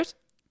I answer it?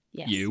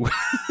 Yes. You.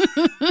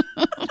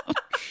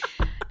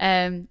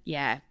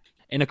 Yeah.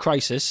 In a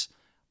crisis,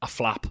 I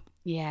flap.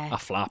 Yeah. I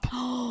flap.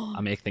 I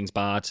make things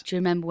bad. Do you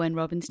remember when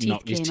Robin's teeth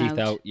Knock his came teeth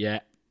out. Yeah.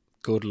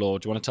 Good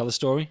Lord. Do you want to tell the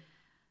story?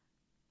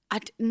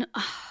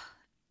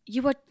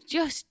 You were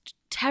just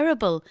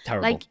terrible.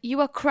 Terrible. Like, you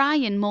were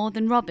crying more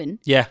than Robin.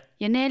 Yeah.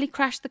 You nearly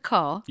crashed the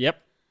car.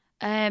 Yep.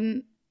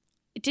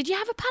 Did you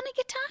have a panic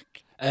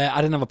attack?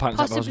 I didn't have a panic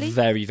attack, but I was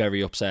very,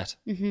 very upset.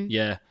 Mm-hmm.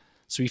 Yeah.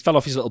 So he fell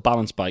off his little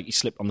balance bike. He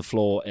slipped on the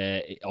floor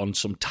on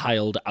some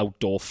tiled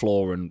outdoor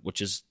flooring,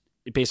 which is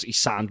basically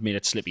sand made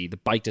it slippy. The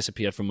bike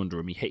disappeared from under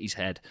him. He hit his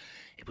head.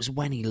 It was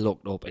when he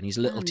looked up and his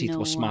little teeth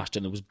were smashed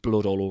and there was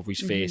blood all over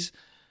his face.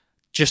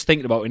 Just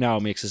thinking about it now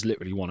makes us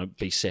literally want to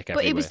be sick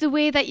everywhere. But it was the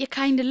way that you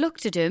kind of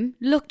looked at him,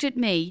 looked at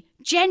me,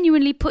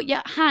 genuinely put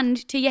your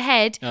hand to your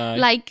head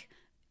like,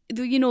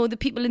 the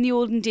people in the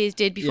olden days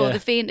did before they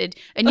fainted,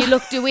 and you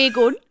looked away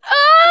going,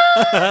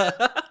 ah!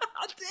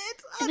 I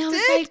did. I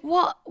was like,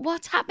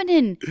 what's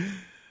happening?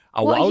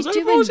 What are you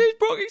doing? He's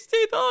broke his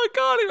teeth. Oh,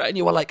 God. And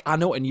you were like, I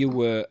know, and you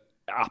were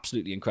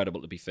absolutely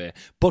incredible, to be fair.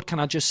 But can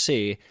I just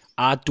say,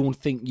 I don't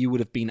think you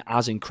would have been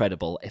as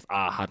incredible if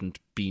I hadn't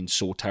been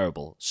so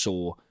terrible.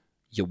 So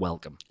you're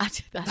welcome.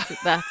 That's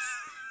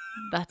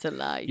a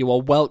lie. You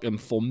are welcome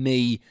for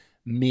me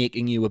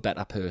making you a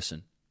better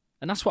person.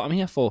 And that's what I'm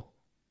here for.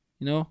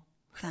 You know?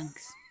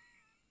 Thanks.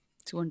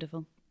 It's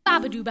wonderful.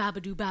 Babadoo,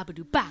 babadoo,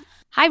 babadoo, ba.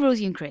 Hi,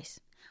 Rosie and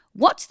Chris.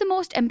 What's the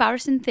most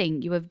embarrassing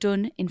thing you have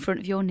done in front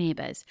of your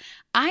neighbours?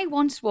 I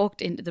once walked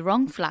into the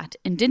wrong flat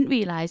and didn't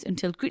realise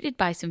until greeted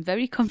by some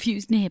very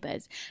confused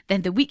neighbours.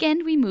 Then the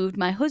weekend we moved,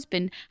 my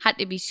husband had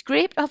to be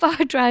scraped off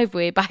our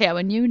driveway by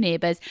our new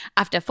neighbours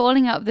after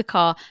falling out of the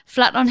car,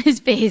 flat on his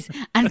face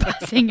and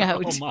passing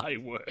out. Oh, my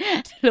word.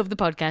 Love the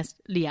podcast.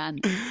 Leanne.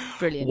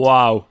 Brilliant.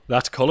 Wow,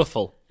 that's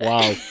colourful.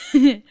 Wow.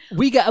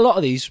 We get a lot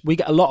of these. We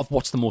get a lot of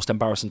what's the most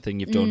embarrassing thing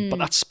you've done, but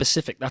that's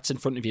specific. That's in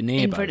front of your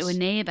neighbours. In front of our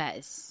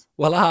neighbours.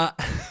 Well,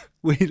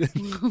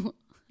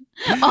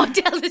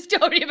 tell the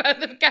story about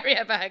the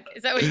carrier bag.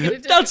 Is that what you're going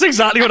to do? That's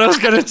exactly what I was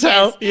going to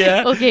tell.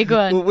 Yes. Yeah. Okay, go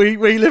on.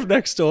 We live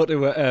next door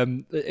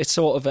to it's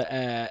sort of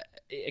a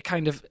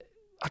kind of,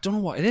 I don't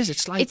know what it is.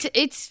 It's like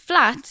it's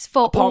flats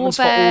for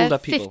apartments over for older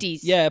people. 50s.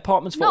 Yeah,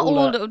 apartments for not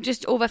older,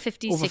 just over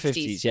 50s, over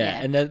 60s.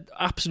 Yeah, and they're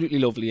absolutely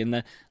lovely.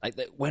 And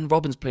when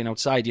Robin's playing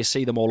outside, you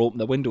see them all open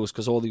their windows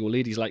because all the old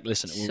ladies like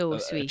listen to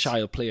a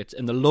child play it,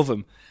 and they love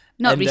him.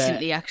 Not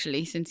recently,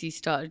 actually, since he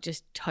started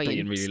just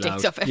tying really sticks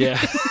loud. off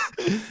everything.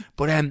 Yeah.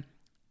 But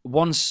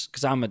once,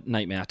 because I'm a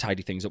nightmare, I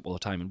tidy things up all the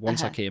time, and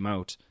once I came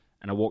out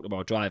and I walked up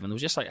our drive, and there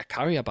was just like a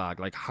carrier bag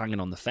like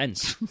hanging on the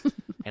fence,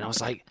 and I was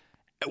like,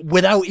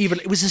 without even,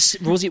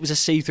 Rosie, it was a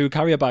see-through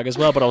carrier bag as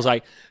well, but I was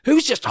like,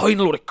 who's just hiding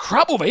a load of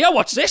crap over here?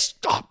 What's this?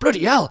 Oh,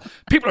 bloody hell.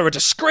 People are a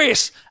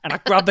disgrace. And I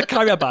grabbed the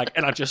carrier bag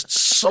and I just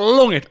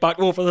slung it back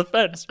over the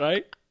fence,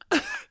 right?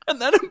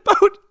 And then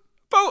about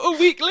a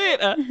week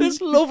later, this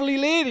lovely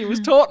lady was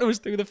talking to us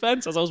through the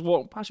fence as I was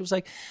walking past. She was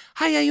like,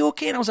 "Hi, are you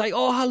okay?" And I was like,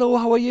 "Oh, hello,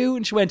 how are you?"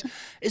 And she went,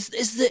 "Is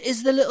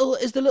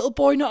the little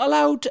boy not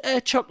allowed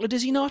chocolate?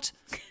 Is he not?"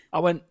 I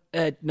went,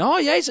 "No,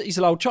 yeah, he's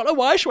allowed chocolate.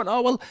 Why?" She went,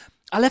 "Oh, well,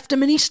 I left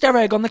him an Easter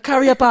egg on the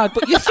carrier bag,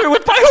 but you threw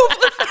it back over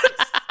the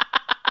fence."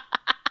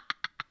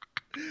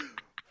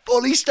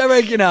 Full Easter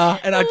egg, you know,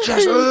 and I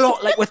just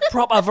like with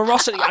proper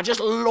ferocity, I just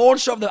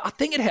launched off I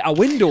think it hit a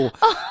window.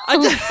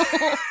 Like,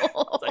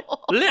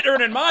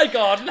 littering in my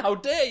garden, how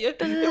dare you?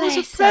 It was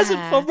a present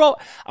for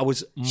Rob. I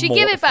was She mortified.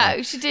 gave it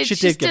back. She did. She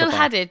still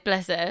had back. it,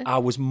 bless her. I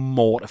was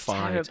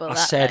mortified. Terrible, I that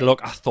said, thing.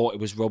 "Look, I thought it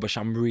was rubbish.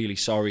 I'm really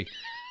sorry."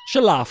 She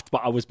laughed,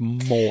 but I was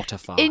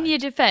mortified. In your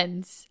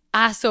defence,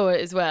 I saw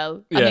it as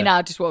well. Yeah. I mean,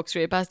 I just walked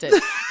straight past it.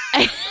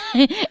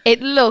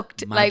 It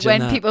looked like when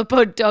that. people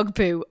put dog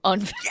poo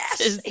on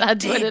fences. Yes,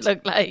 That's what did. it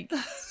looked like.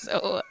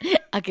 So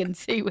I can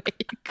see where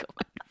you're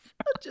coming from.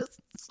 Just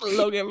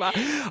slung it back.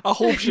 I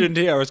hope she didn't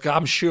hear us, 'cause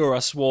I'm sure I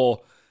swore.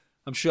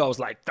 I'm sure I was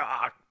like,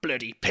 "Ah,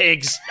 bloody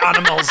pigs,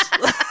 animals."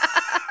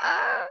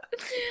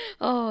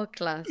 Oh,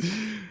 class.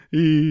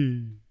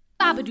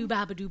 Babadoo,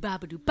 babadoo,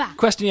 babadoo, ba.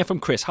 Question here from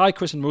Chris. Hi,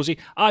 Chris and Rosie.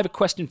 I have a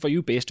question for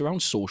you based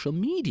around social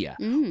media.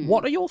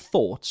 What are your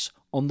thoughts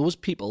on those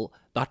people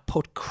that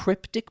put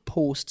cryptic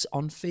posts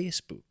on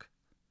Facebook?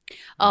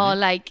 Oh,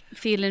 like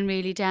feeling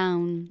really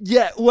down.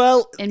 Yeah,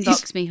 well,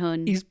 Inbox me,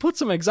 hun. He's put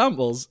some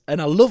examples,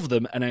 and I love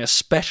them, and I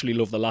especially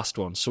love the last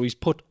one. So he's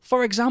put,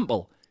 for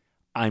example,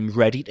 "I'm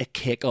ready to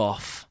kick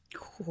off."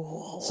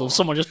 So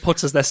someone just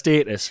puts as their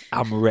status,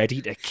 "I'm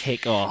ready to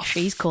kick off."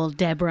 She's called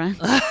Deborah.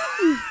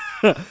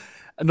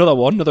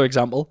 Another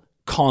example,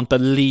 "Can't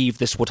believe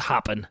this would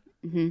happen."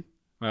 Mm-hmm.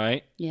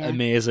 Right? Yeah.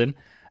 Amazing.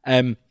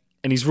 And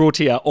he's wrote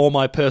here, "All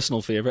my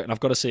personal favourite," and I've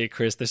got to say,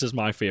 Chris, this is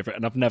my favourite,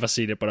 and I've never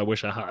seen it, but I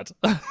wish I had.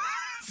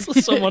 So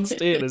someone's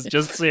status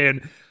just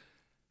saying,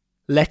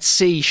 "Let's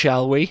see,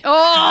 shall we?"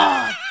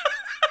 Oh!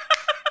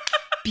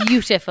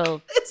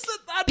 Beautiful.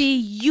 Isn't that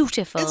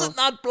Beautiful. Isn't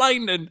that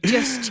blinding?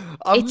 Just,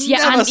 I've it's your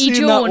never Auntie seen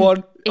Joan. that one.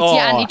 It's your Oh.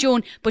 Auntie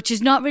Joan, but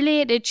she's not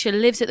related. She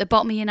lives at the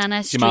bottom of your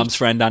Nana's street. Your mum's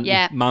friend, Auntie.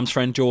 Yeah. Mum's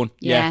friend, Joan.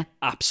 Yeah.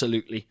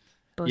 Absolutely.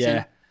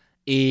 Buzzing.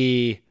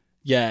 Yeah.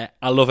 Yeah,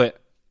 I love it.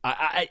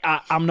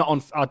 I'm not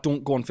on. I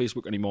don't go on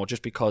Facebook anymore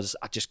just because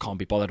I just can't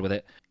be bothered with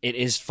it. It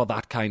is for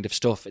that kind of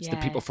stuff. It's the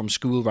people from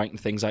school writing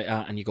things like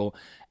that, and you go,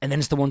 and then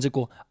it's the ones that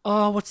go,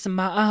 "Oh, what's the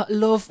matter,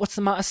 love? What's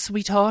the matter,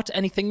 sweetheart?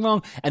 Anything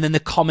wrong?" And then the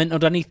comment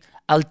underneath,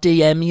 "I'll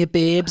DM you,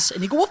 babes,"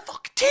 and you go, "Well,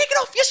 fuck, take it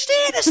off your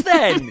status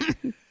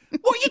then."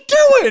 What are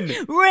you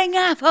doing? Ring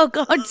her, for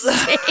God's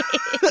sake.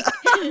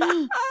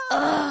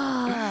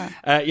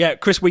 Yeah,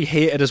 Chris, we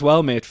hate it as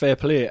well, mate. Fair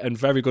play and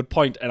very good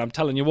point. And I'm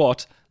telling you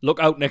what, look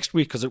out next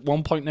week, because at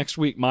one point next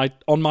week,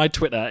 on my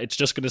Twitter, it's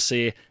just going to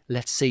say,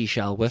 "Let's see,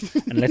 shall we?"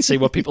 And let's see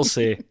what people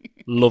say.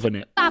 Loving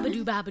it.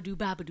 Babadoo, babadoo,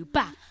 babadoo,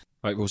 ba.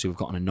 Right, Rosie, we've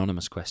got an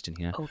anonymous question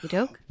here. Okie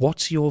doke.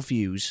 What's your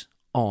views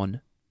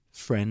on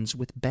friends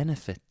with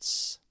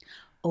benefits?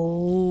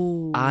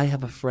 Oh. I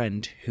have a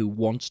friend who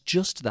wants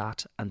just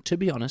that, and to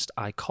be honest,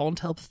 I can't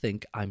help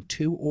think I'm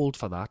too old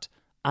for that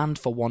and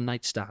for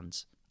one-night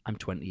stands. I'm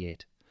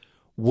 28.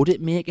 Would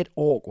it make it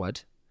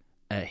awkward?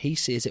 He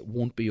says it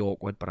won't be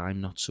awkward, but I'm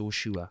not so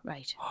sure.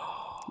 Right.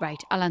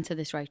 Right. I'll answer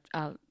this right.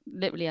 I'll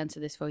literally answer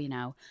this for you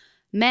now.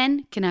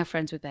 Men can have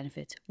friends with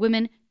benefits.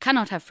 Women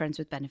cannot have friends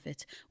with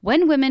benefits.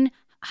 When women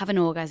have an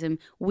orgasm,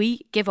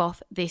 we give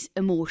off this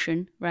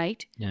emotion,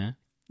 right? Yeah.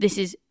 This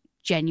is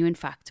genuine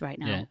fact right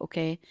now, Yeah.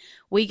 okay?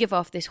 We give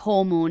off this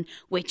hormone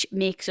which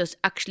makes us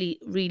actually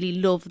really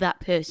love that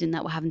person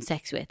that we're having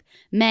sex with.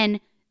 Men,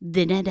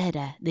 they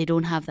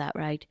don't have that,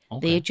 right?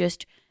 Okay. They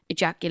just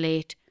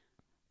ejaculate,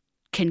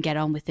 can get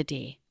on with the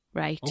day,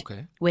 right?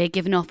 Okay. We're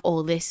giving off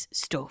all this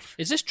stuff.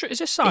 Is this true? Is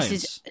this science?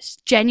 This is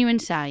genuine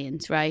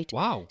science, right?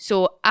 Wow.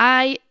 So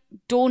I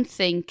don't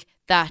think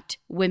that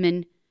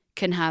women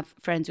can have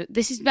friends with...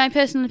 This is my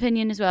personal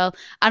opinion as well.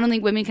 I don't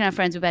think women can have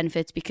friends with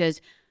benefits because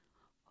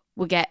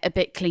we get a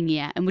bit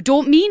clingier. And we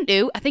don't mean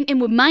to. I think in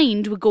our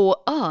mind we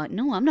go, "Oh,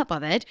 no, I'm not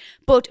bothered."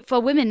 But for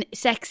women,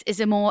 sex is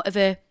a more of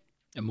a...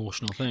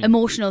 Emotional thing.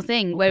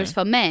 Okay. Whereas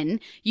for men,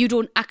 you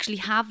don't actually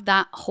have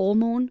that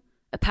hormone,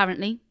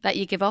 apparently, that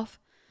you give off.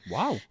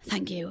 Wow.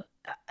 Thank you.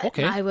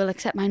 Okay. I will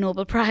accept my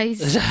Nobel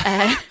Prize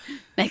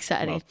next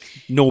Saturday. Well,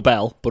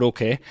 Nobel, but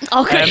okay.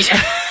 Oh, great.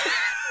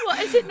 What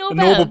is it,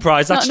 Nobel? A Nobel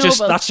Prize. Not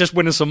Nobel. That's just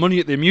winning some money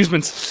at the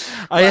amusements.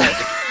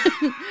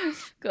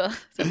 God,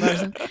 that's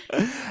embarrassing.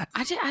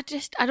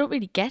 I don't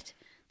really get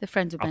the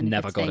friends with I've benefits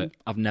never got thing. it.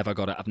 I've never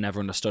got it. I've never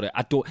understood it.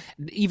 I don't.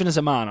 Even as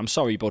a man, I'm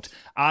sorry, but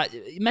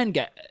men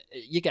get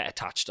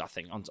attached. I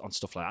think on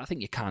stuff like that. I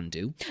think you can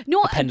do.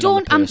 No, depending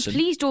on the person.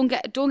 please don't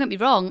get me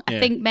wrong. I Yeah.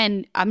 think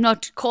men. I'm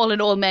not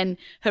calling all men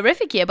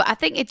horrific here, but I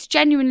think it's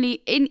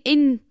genuinely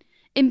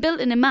inbuilt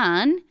in a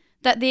man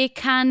that they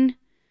can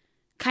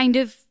kind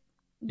of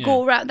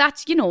go around.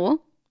 That's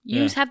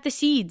have the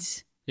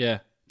seeds Yeah.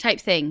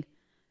 type thing,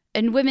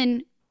 and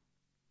women.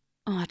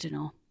 Oh, I don't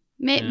know.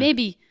 Maybe.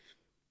 Maybe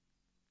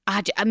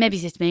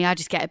it's just me. I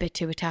just get a bit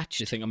too attached.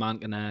 Do you think a man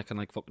can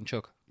like fucking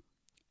chuck?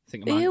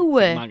 Think a man, Ew.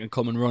 think a man can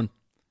come and run?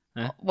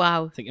 Eh?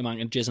 Wow. Think a man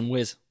can jizz and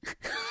whiz?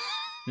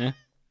 Yeah.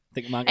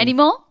 Think a man can, Any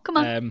more? Come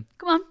on.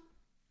 Come on.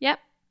 Yep.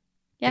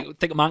 Yep.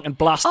 Think a man can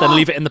blast then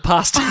leave it in the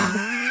past?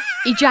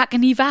 Ejac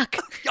and evac.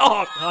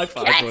 Oh, high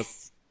five.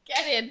 Yes.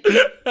 Get in.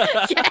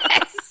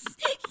 Yes.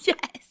 Yes.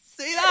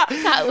 See that?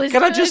 That was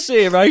Can I good. just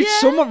say, right? Yeah.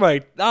 Someone,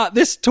 right?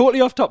 This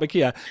totally off topic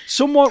here.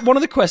 One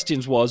of the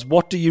questions was,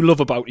 what do you love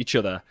about each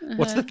other?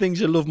 What's the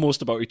things you love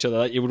most about each other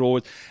that you would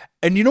always...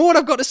 And you know what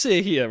I've got to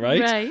say here,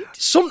 right? Right.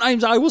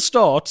 Sometimes I will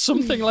start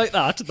something like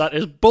that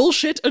is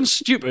bullshit and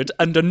stupid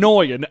and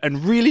annoying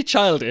and really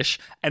childish.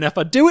 And if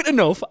I do it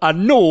enough, I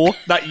know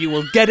that you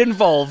will get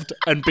involved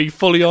and be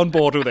fully on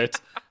board with it.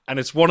 And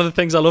it's one of the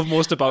things I love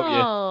most about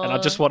you. And I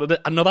just wanted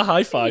another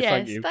high five. Yes,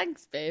 Thank you.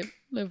 thanks, babe.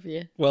 Love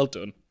you. Well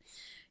done.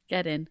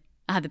 Get in.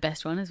 I had the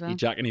best one as well.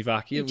 Ejac and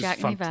Evac. It was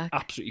Ejac and Evac.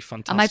 absolutely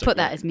fantastic. I might put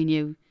that mate. as my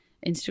new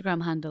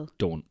Instagram handle.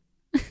 Don't.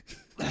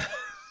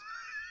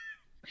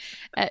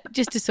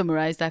 Just to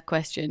summarise that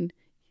question,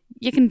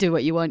 you can do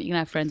what you want. You can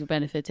have friends with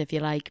benefits if you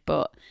like,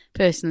 but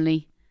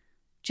personally,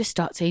 just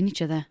start seeing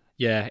each other.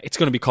 Yeah, it's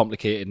going to be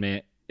complicated,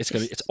 mate.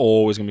 It's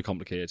always going to be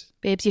complicated.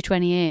 Babes, you're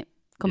 28.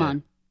 Come Yeah.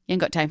 on. You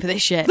ain't got time for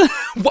this shit.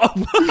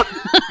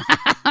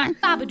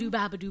 Babadoo,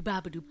 babadoo,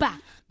 babadoo, ba.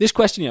 This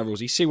question here,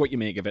 Rosie, see what you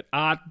make of it.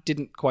 I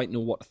didn't quite know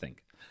what to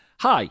think.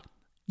 Hi,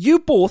 you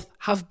both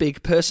have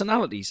big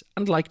personalities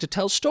and like to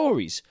tell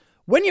stories.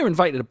 When you're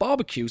invited to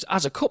barbecues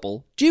as a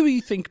couple, do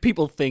you think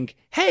people think,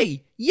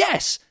 "Hey,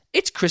 yes,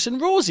 it's Chris and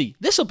Rosie,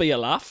 this'll be a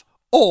laugh"?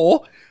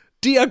 Or,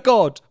 "Dear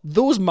God,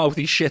 those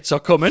mouthy shits are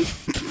coming"?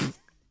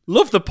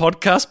 Love the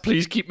podcast,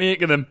 please keep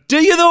making them. Do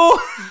you though?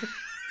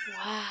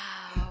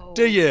 Wow.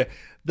 Do you?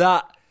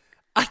 Do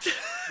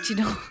you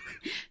know...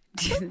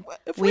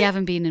 We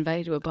haven't been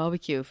invited to a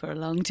barbecue for a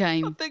long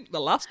time. I think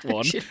the last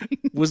one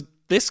was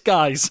this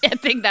guy's. I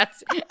think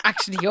that's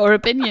actually your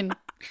opinion.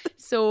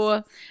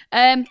 So,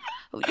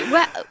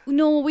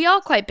 no, we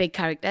are quite big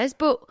characters,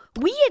 but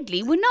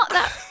weirdly, we're not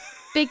that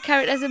big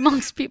characters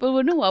amongst people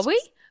we know, are we?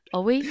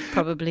 Are we?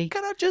 Probably.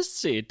 Can I just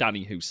say,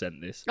 Danny, who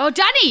sent this? Oh,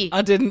 Danny!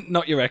 I didn't,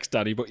 not your ex,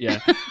 Danny, but yeah.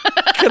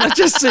 Can I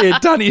just say,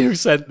 Danny, who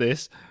sent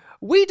this?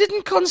 We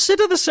didn't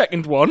consider the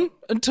second one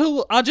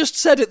until I just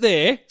said it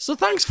there, so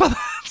thanks for that.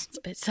 It's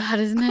a bit sad,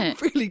 isn't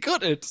it? I'm really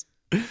good at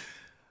it.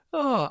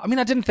 Oh, I mean,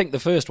 I didn't think the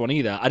first one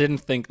either. I didn't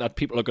think that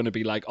people are going to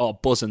be like, oh,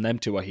 buzzing them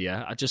two are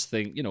here. I just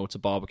think, it's a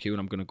barbecue and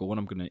I'm going to go and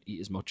I'm going to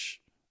eat as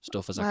much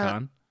stuff as I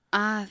can.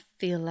 I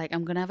feel like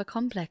I'm going to have a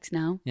complex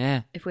now.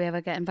 Yeah. If we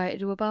ever get invited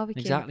to a barbecue.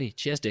 Exactly.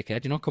 Cheers,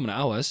 dickhead. You're not coming to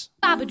ours.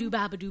 Babadoo,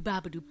 babadoo,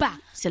 babadoo, ba.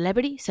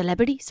 Celebrity,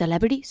 celebrity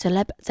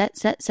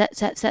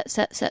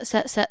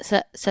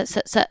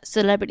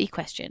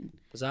question.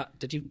 Was that?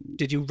 Did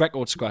you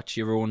record scratch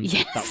your own?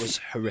 Yes. That was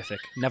horrific.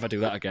 Never do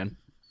that again.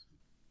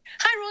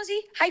 Hi,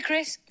 Rosie. Hi,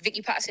 Chris.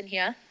 Vicky Patterson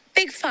here.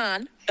 Big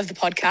fan of the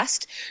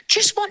podcast.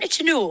 Just wanted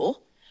to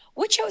know,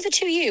 which out of the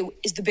two of you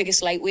is the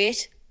biggest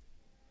lightweight?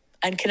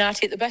 And can I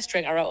take the best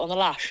drinker out on the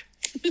lash?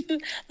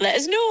 Let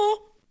us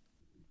know.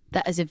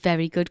 That is a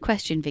very good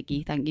question,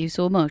 Vicky. Thank you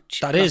so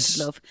much. That Lots is.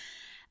 of love.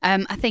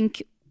 I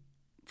think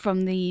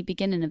from the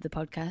beginning of the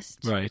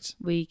podcast, Right.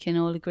 we can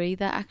all agree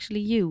that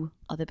actually you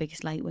are the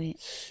biggest lightweight.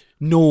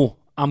 No,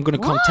 I'm going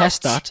to What?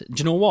 contest that. Do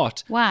you know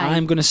what? Why?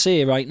 I'm going to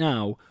say right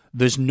now,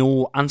 there's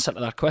no answer to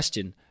that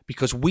question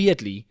because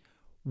weirdly,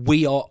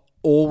 we are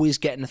always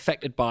getting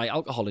affected by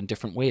alcohol in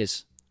different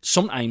ways.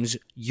 Sometimes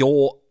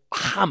you're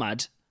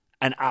hammered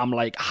and I'm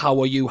like, how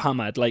are you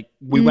hammered? Like,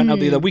 we went out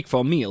the other week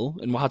for a meal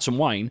and we had some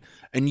wine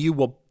and you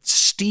were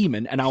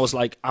steaming and I was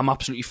like, I'm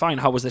absolutely fine.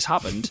 How has this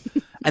happened?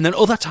 And then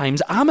other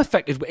times I'm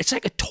affected. It's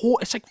like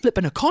it's like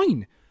flipping a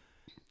coin.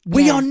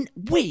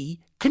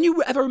 Can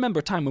you ever remember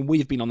a time when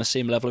we've been on the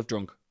same level of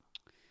drunk?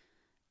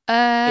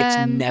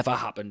 It's never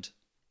happened.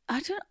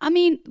 I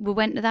mean, we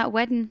went to that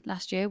wedding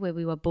last year where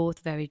we were both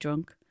very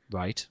drunk.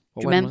 Right.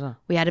 Do you remember?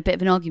 We had a bit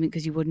of an argument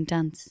because you wouldn't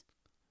dance.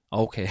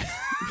 Okay.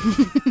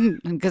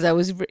 Because I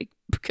was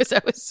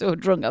so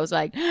drunk, I was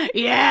like,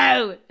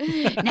 "You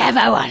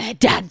never want to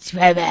dance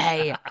with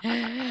me.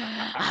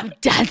 I'm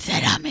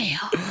dancing on me."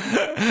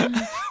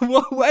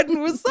 What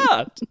wedding was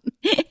that?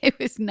 It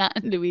was Nat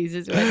and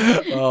Louise's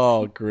wedding.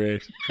 Oh,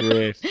 great.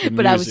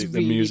 But I was the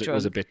really music drunk.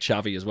 was a bit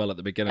chavvy as well at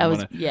the beginning. I was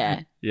wasn't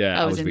it?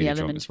 yeah. I was in really the drunk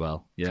element as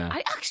well. Yeah.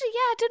 I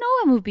don't know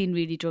when we've been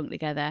really drunk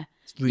together.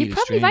 really You're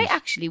probably strange. right,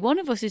 actually. One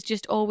of us is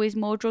just always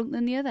more drunk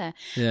than the other.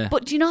 Yeah.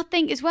 But do you not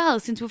think as well,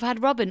 since we've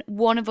had Robin,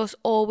 one of us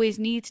always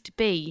needs to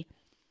be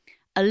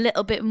a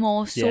little bit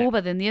more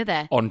sober than the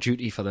other? On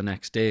duty for the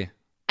next day.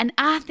 And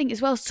I think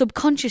as well,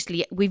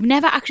 subconsciously, we've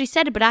never actually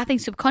said it, but I think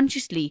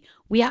subconsciously,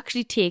 we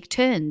actually take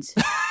turns.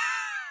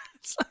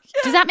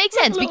 Does that make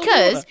sense?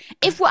 Because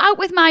if we're out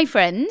with my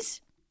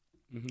friends,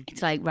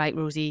 it's like, right,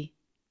 Rosie,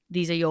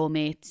 these are your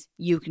mates.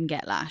 You can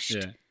get lashed.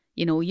 Yeah.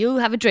 You know, you'll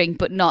have a drink,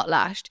 but not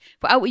lashed.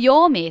 But out with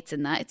your mates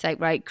and that, it's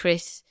like, right,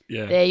 Chris,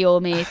 they're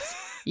your mates.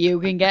 You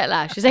can get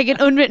lashed. It's like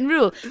an unwritten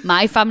rule.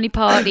 My family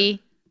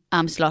party,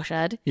 I'm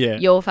sloshed. Yeah.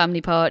 Your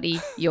family party,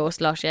 you're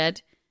sloshed. I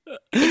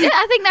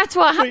think that's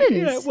what happens.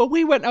 Yeah, well,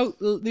 we went out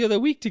the other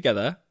week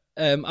together.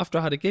 After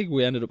I had a gig,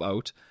 we ended up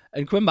out.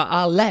 And remember,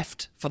 I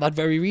left for that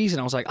very reason.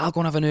 I was like, I'll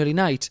go and have an early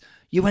night.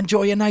 You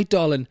enjoy your night,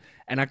 darling.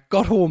 And I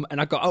got home and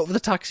I got out of the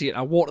taxi and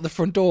I walked to the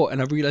front door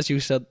and I realised you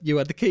said you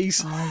had the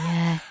keys. Oh,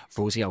 yeah.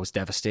 Rosie, I was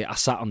devastated. I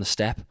sat on the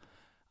step.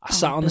 I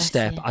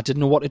you. I didn't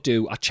know what to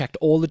do. I checked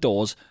all the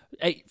doors.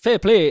 Hey, fair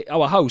play,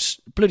 our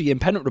house, bloody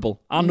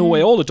impenetrable. I know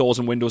where all the doors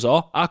and windows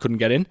are. I couldn't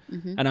get in.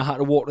 And I had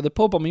to walk to the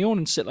pub on my own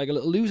and sit like a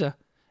little loser.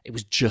 It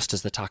was just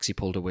as the taxi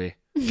pulled away.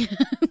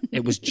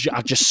 It was.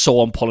 I just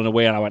saw him pulling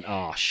away and I went,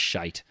 oh,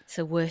 shite. It's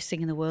the worst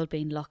thing in the world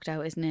being locked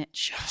out, isn't it?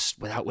 Just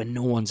when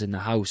no one's in the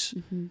house.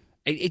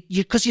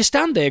 Because you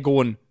stand there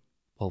going,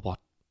 well,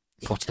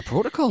 what's the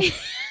protocol?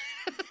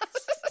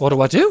 What do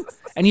I do?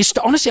 And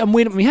honestly, I'm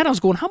weighing up my head. I was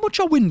going, how much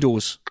are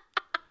windows?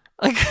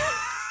 Like,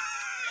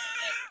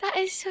 That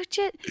is such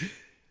a...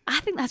 I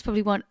think that's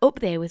probably up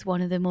there with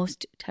one of the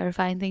most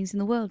terrifying things in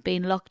the world,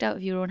 being locked out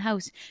of your own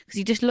house. Because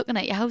you're just looking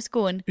at your house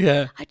going,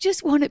 yeah. I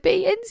just want to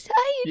be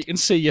inside. You can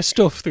see your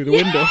stuff through the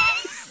window.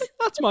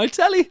 That's my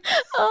telly.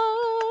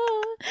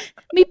 Oh,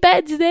 me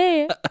bed's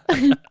there.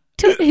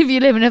 If you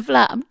live in a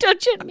flat, I'm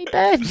touching me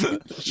bed.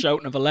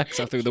 Shouting of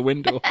Alexa through the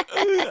window.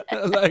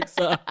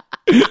 Alexa,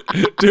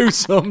 do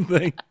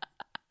something.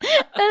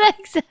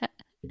 Alexa,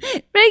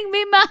 ring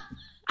me, ma.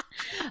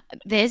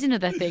 There's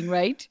another thing,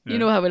 right? You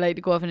know how we like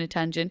to go off on a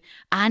tangent.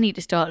 I need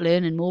to start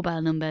learning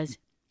mobile numbers.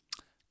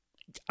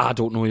 I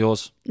don't know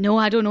yours. No,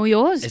 I don't know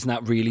yours. Isn't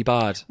that really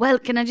bad? Well,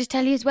 can I just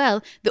tell you as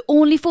well, the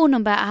only phone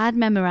number I had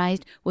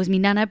memorised was me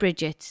Nana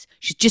Bridget's.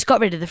 She's just got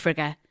rid of the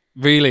frigger.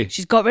 Really?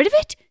 She's got rid of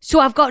it. So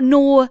I've got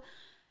no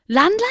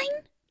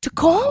landline to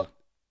call. Wow.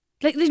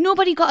 Like, there's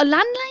nobody got a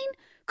landline.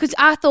 Because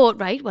I thought,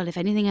 right, well, if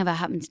anything ever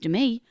happens to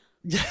me,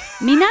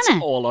 me Nana,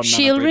 all on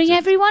she'll Nana ring Bridget.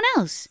 everyone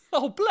else.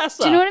 Oh, bless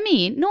her. Do you know what I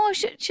mean? No,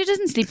 she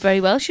doesn't sleep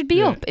very well. She'd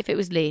be up if it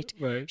was late.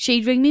 Right.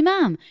 She'd ring me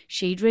mum.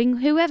 She'd ring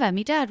whoever,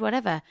 me dad,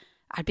 whatever.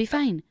 I'd be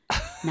fine.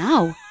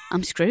 Now,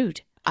 I'm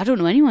screwed. I don't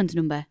know anyone's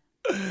number.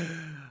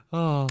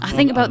 Oh, I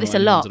think about don't this know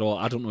a lot. anyone's at all.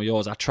 I don't know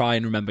yours. I try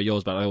and remember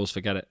yours, but I always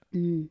forget it.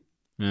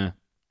 Yeah.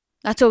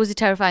 That's always a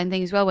terrifying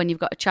thing as well when you've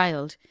got a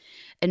child.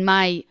 And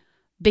my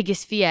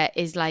biggest fear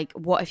is like,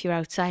 what if you're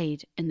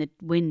outside and the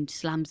wind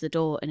slams the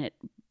door and it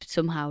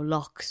somehow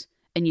locks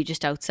and you're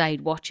just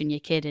outside watching your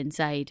kid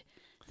inside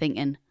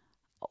thinking,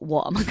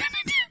 what am I going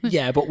to do?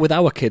 Yeah, but with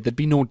our kid, there'd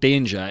be no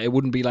danger. It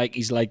wouldn't be like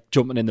he's like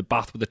jumping in the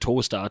bath with a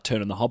toaster,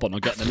 turning the hob on or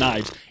getting the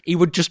knives. He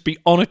would just be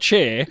on a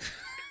chair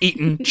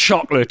eating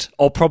chocolate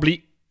or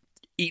probably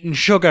eating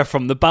sugar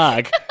from the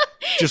bag,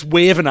 just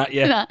waving at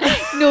you.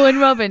 No, and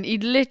Robin,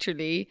 he'd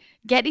literally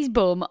get his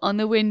bum on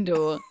the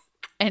window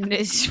and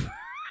just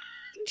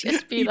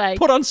be He'd like...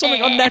 put on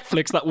something on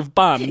Netflix that we've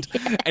banned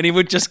and he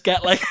would just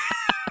get like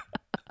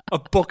a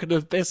bucket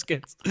of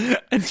biscuits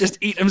and just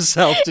eat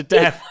himself to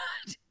death.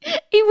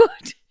 He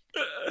would.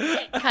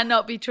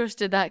 Cannot be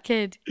trusted, that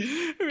kid.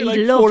 He'd like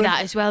love phoning-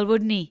 that as well,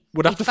 wouldn't he?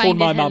 Would have He'd to phone find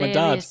my it mum and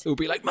dad. hilarious. It would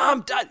be like,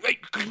 Mum, Dad, wait,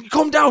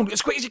 calm down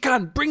as quick as you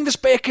can. Bring the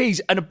spare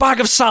keys and a bag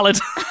of salad.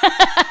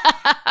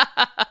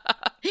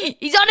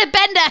 He's on a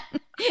bender.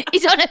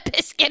 He's on a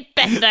biscuit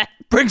bender.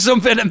 Bring some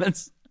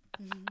vitamins.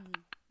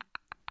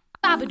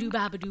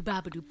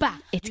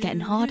 It's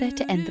getting harder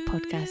to end the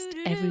podcast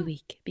every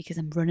week because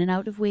I'm running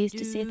out of ways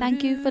to say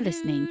thank you for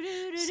listening.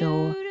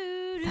 So,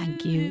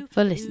 thank you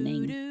for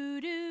listening.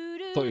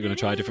 Thought you were going to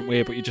try a different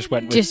way, but you just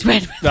went with...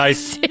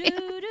 Nice.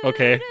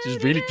 Okay,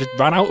 just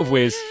ran out of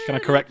ways. Can I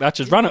correct that?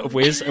 Just ran out of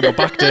ways, and we're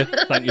back to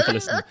thank you for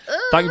listening.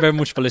 Thank you very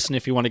much for listening.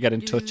 If you want to get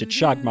in touch, it's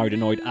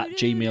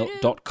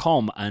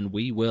shagmarriedannoyed@gmail.com, and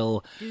we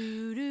will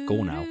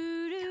go now.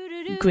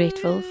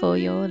 Grateful for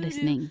your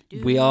listening.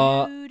 We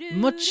are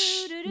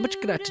much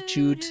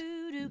gratitude.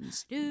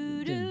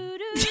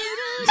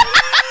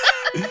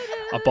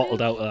 I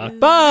bottled out of that.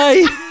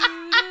 Bye!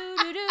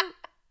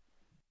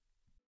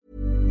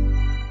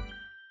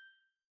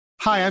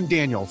 Hi, I'm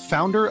Daniel,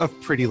 founder of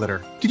Pretty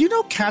Litter. Did you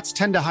know cats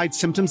tend to hide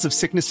symptoms of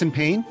sickness and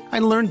pain? I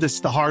learned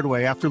this the hard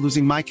way after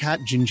losing my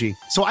cat, Gingy.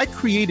 So I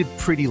created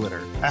Pretty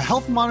Litter, a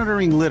health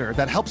monitoring litter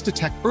that helps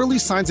detect early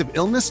signs of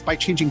illness by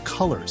changing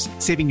colors,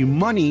 saving you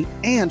money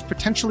and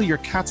potentially your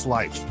cat's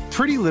life.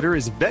 Pretty Litter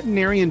is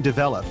veterinarian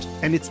developed,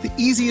 and it's the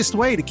easiest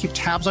way to keep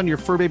tabs on your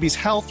fur baby's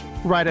health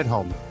right at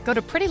home. Go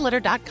to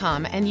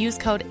prettylitter.com and use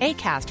code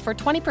ACAST for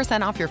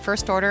 20% off your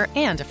first order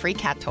and a free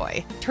cat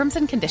toy. Terms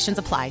and conditions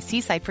apply.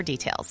 See site for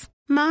details.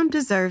 Mom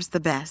deserves the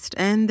best,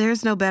 and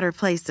there's no better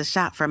place to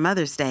shop for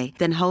Mother's Day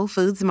than Whole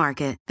Foods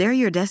Market. They're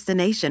your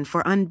destination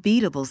for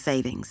unbeatable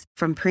savings,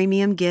 from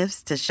premium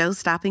gifts to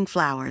show-stopping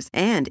flowers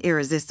and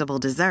irresistible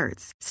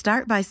desserts.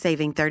 Start by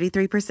saving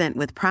 33%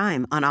 with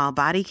Prime on all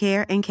body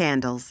care and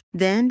candles.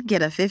 Then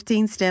get a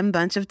 15-stem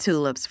bunch of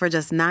tulips for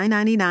just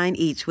 $9.99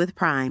 each with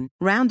Prime.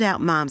 Round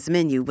out Mom's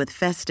menu with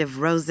festive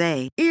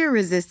rosé,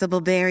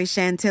 irresistible berry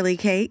chantilly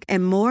cake,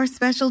 and more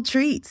special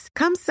treats.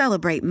 Come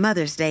celebrate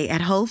Mother's Day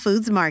at Whole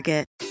Foods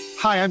Market.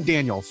 Hi, I'm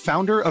Daniel,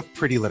 founder of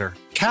Pretty Litter.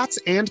 Cats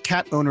and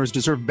cat owners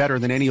deserve better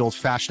than any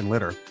old-fashioned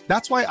litter.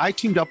 That's why I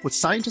teamed up with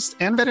scientists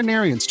and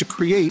veterinarians to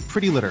create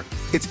Pretty Litter.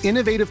 Its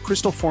innovative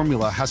crystal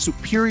formula has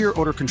superior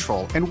odor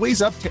control and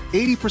weighs up to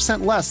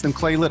 80% less than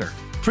clay litter.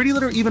 Pretty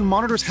Litter even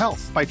monitors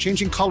health by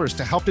changing colors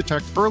to help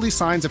detect early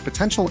signs of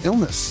potential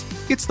illness.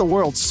 It's the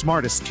world's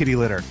smartest kitty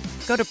litter.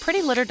 Go to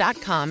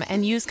prettylitter.com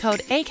and use code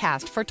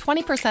ACAST for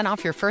 20%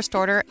 off your first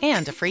order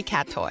and a free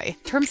cat toy.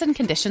 Terms and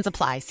conditions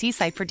apply. See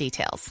site for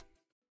details.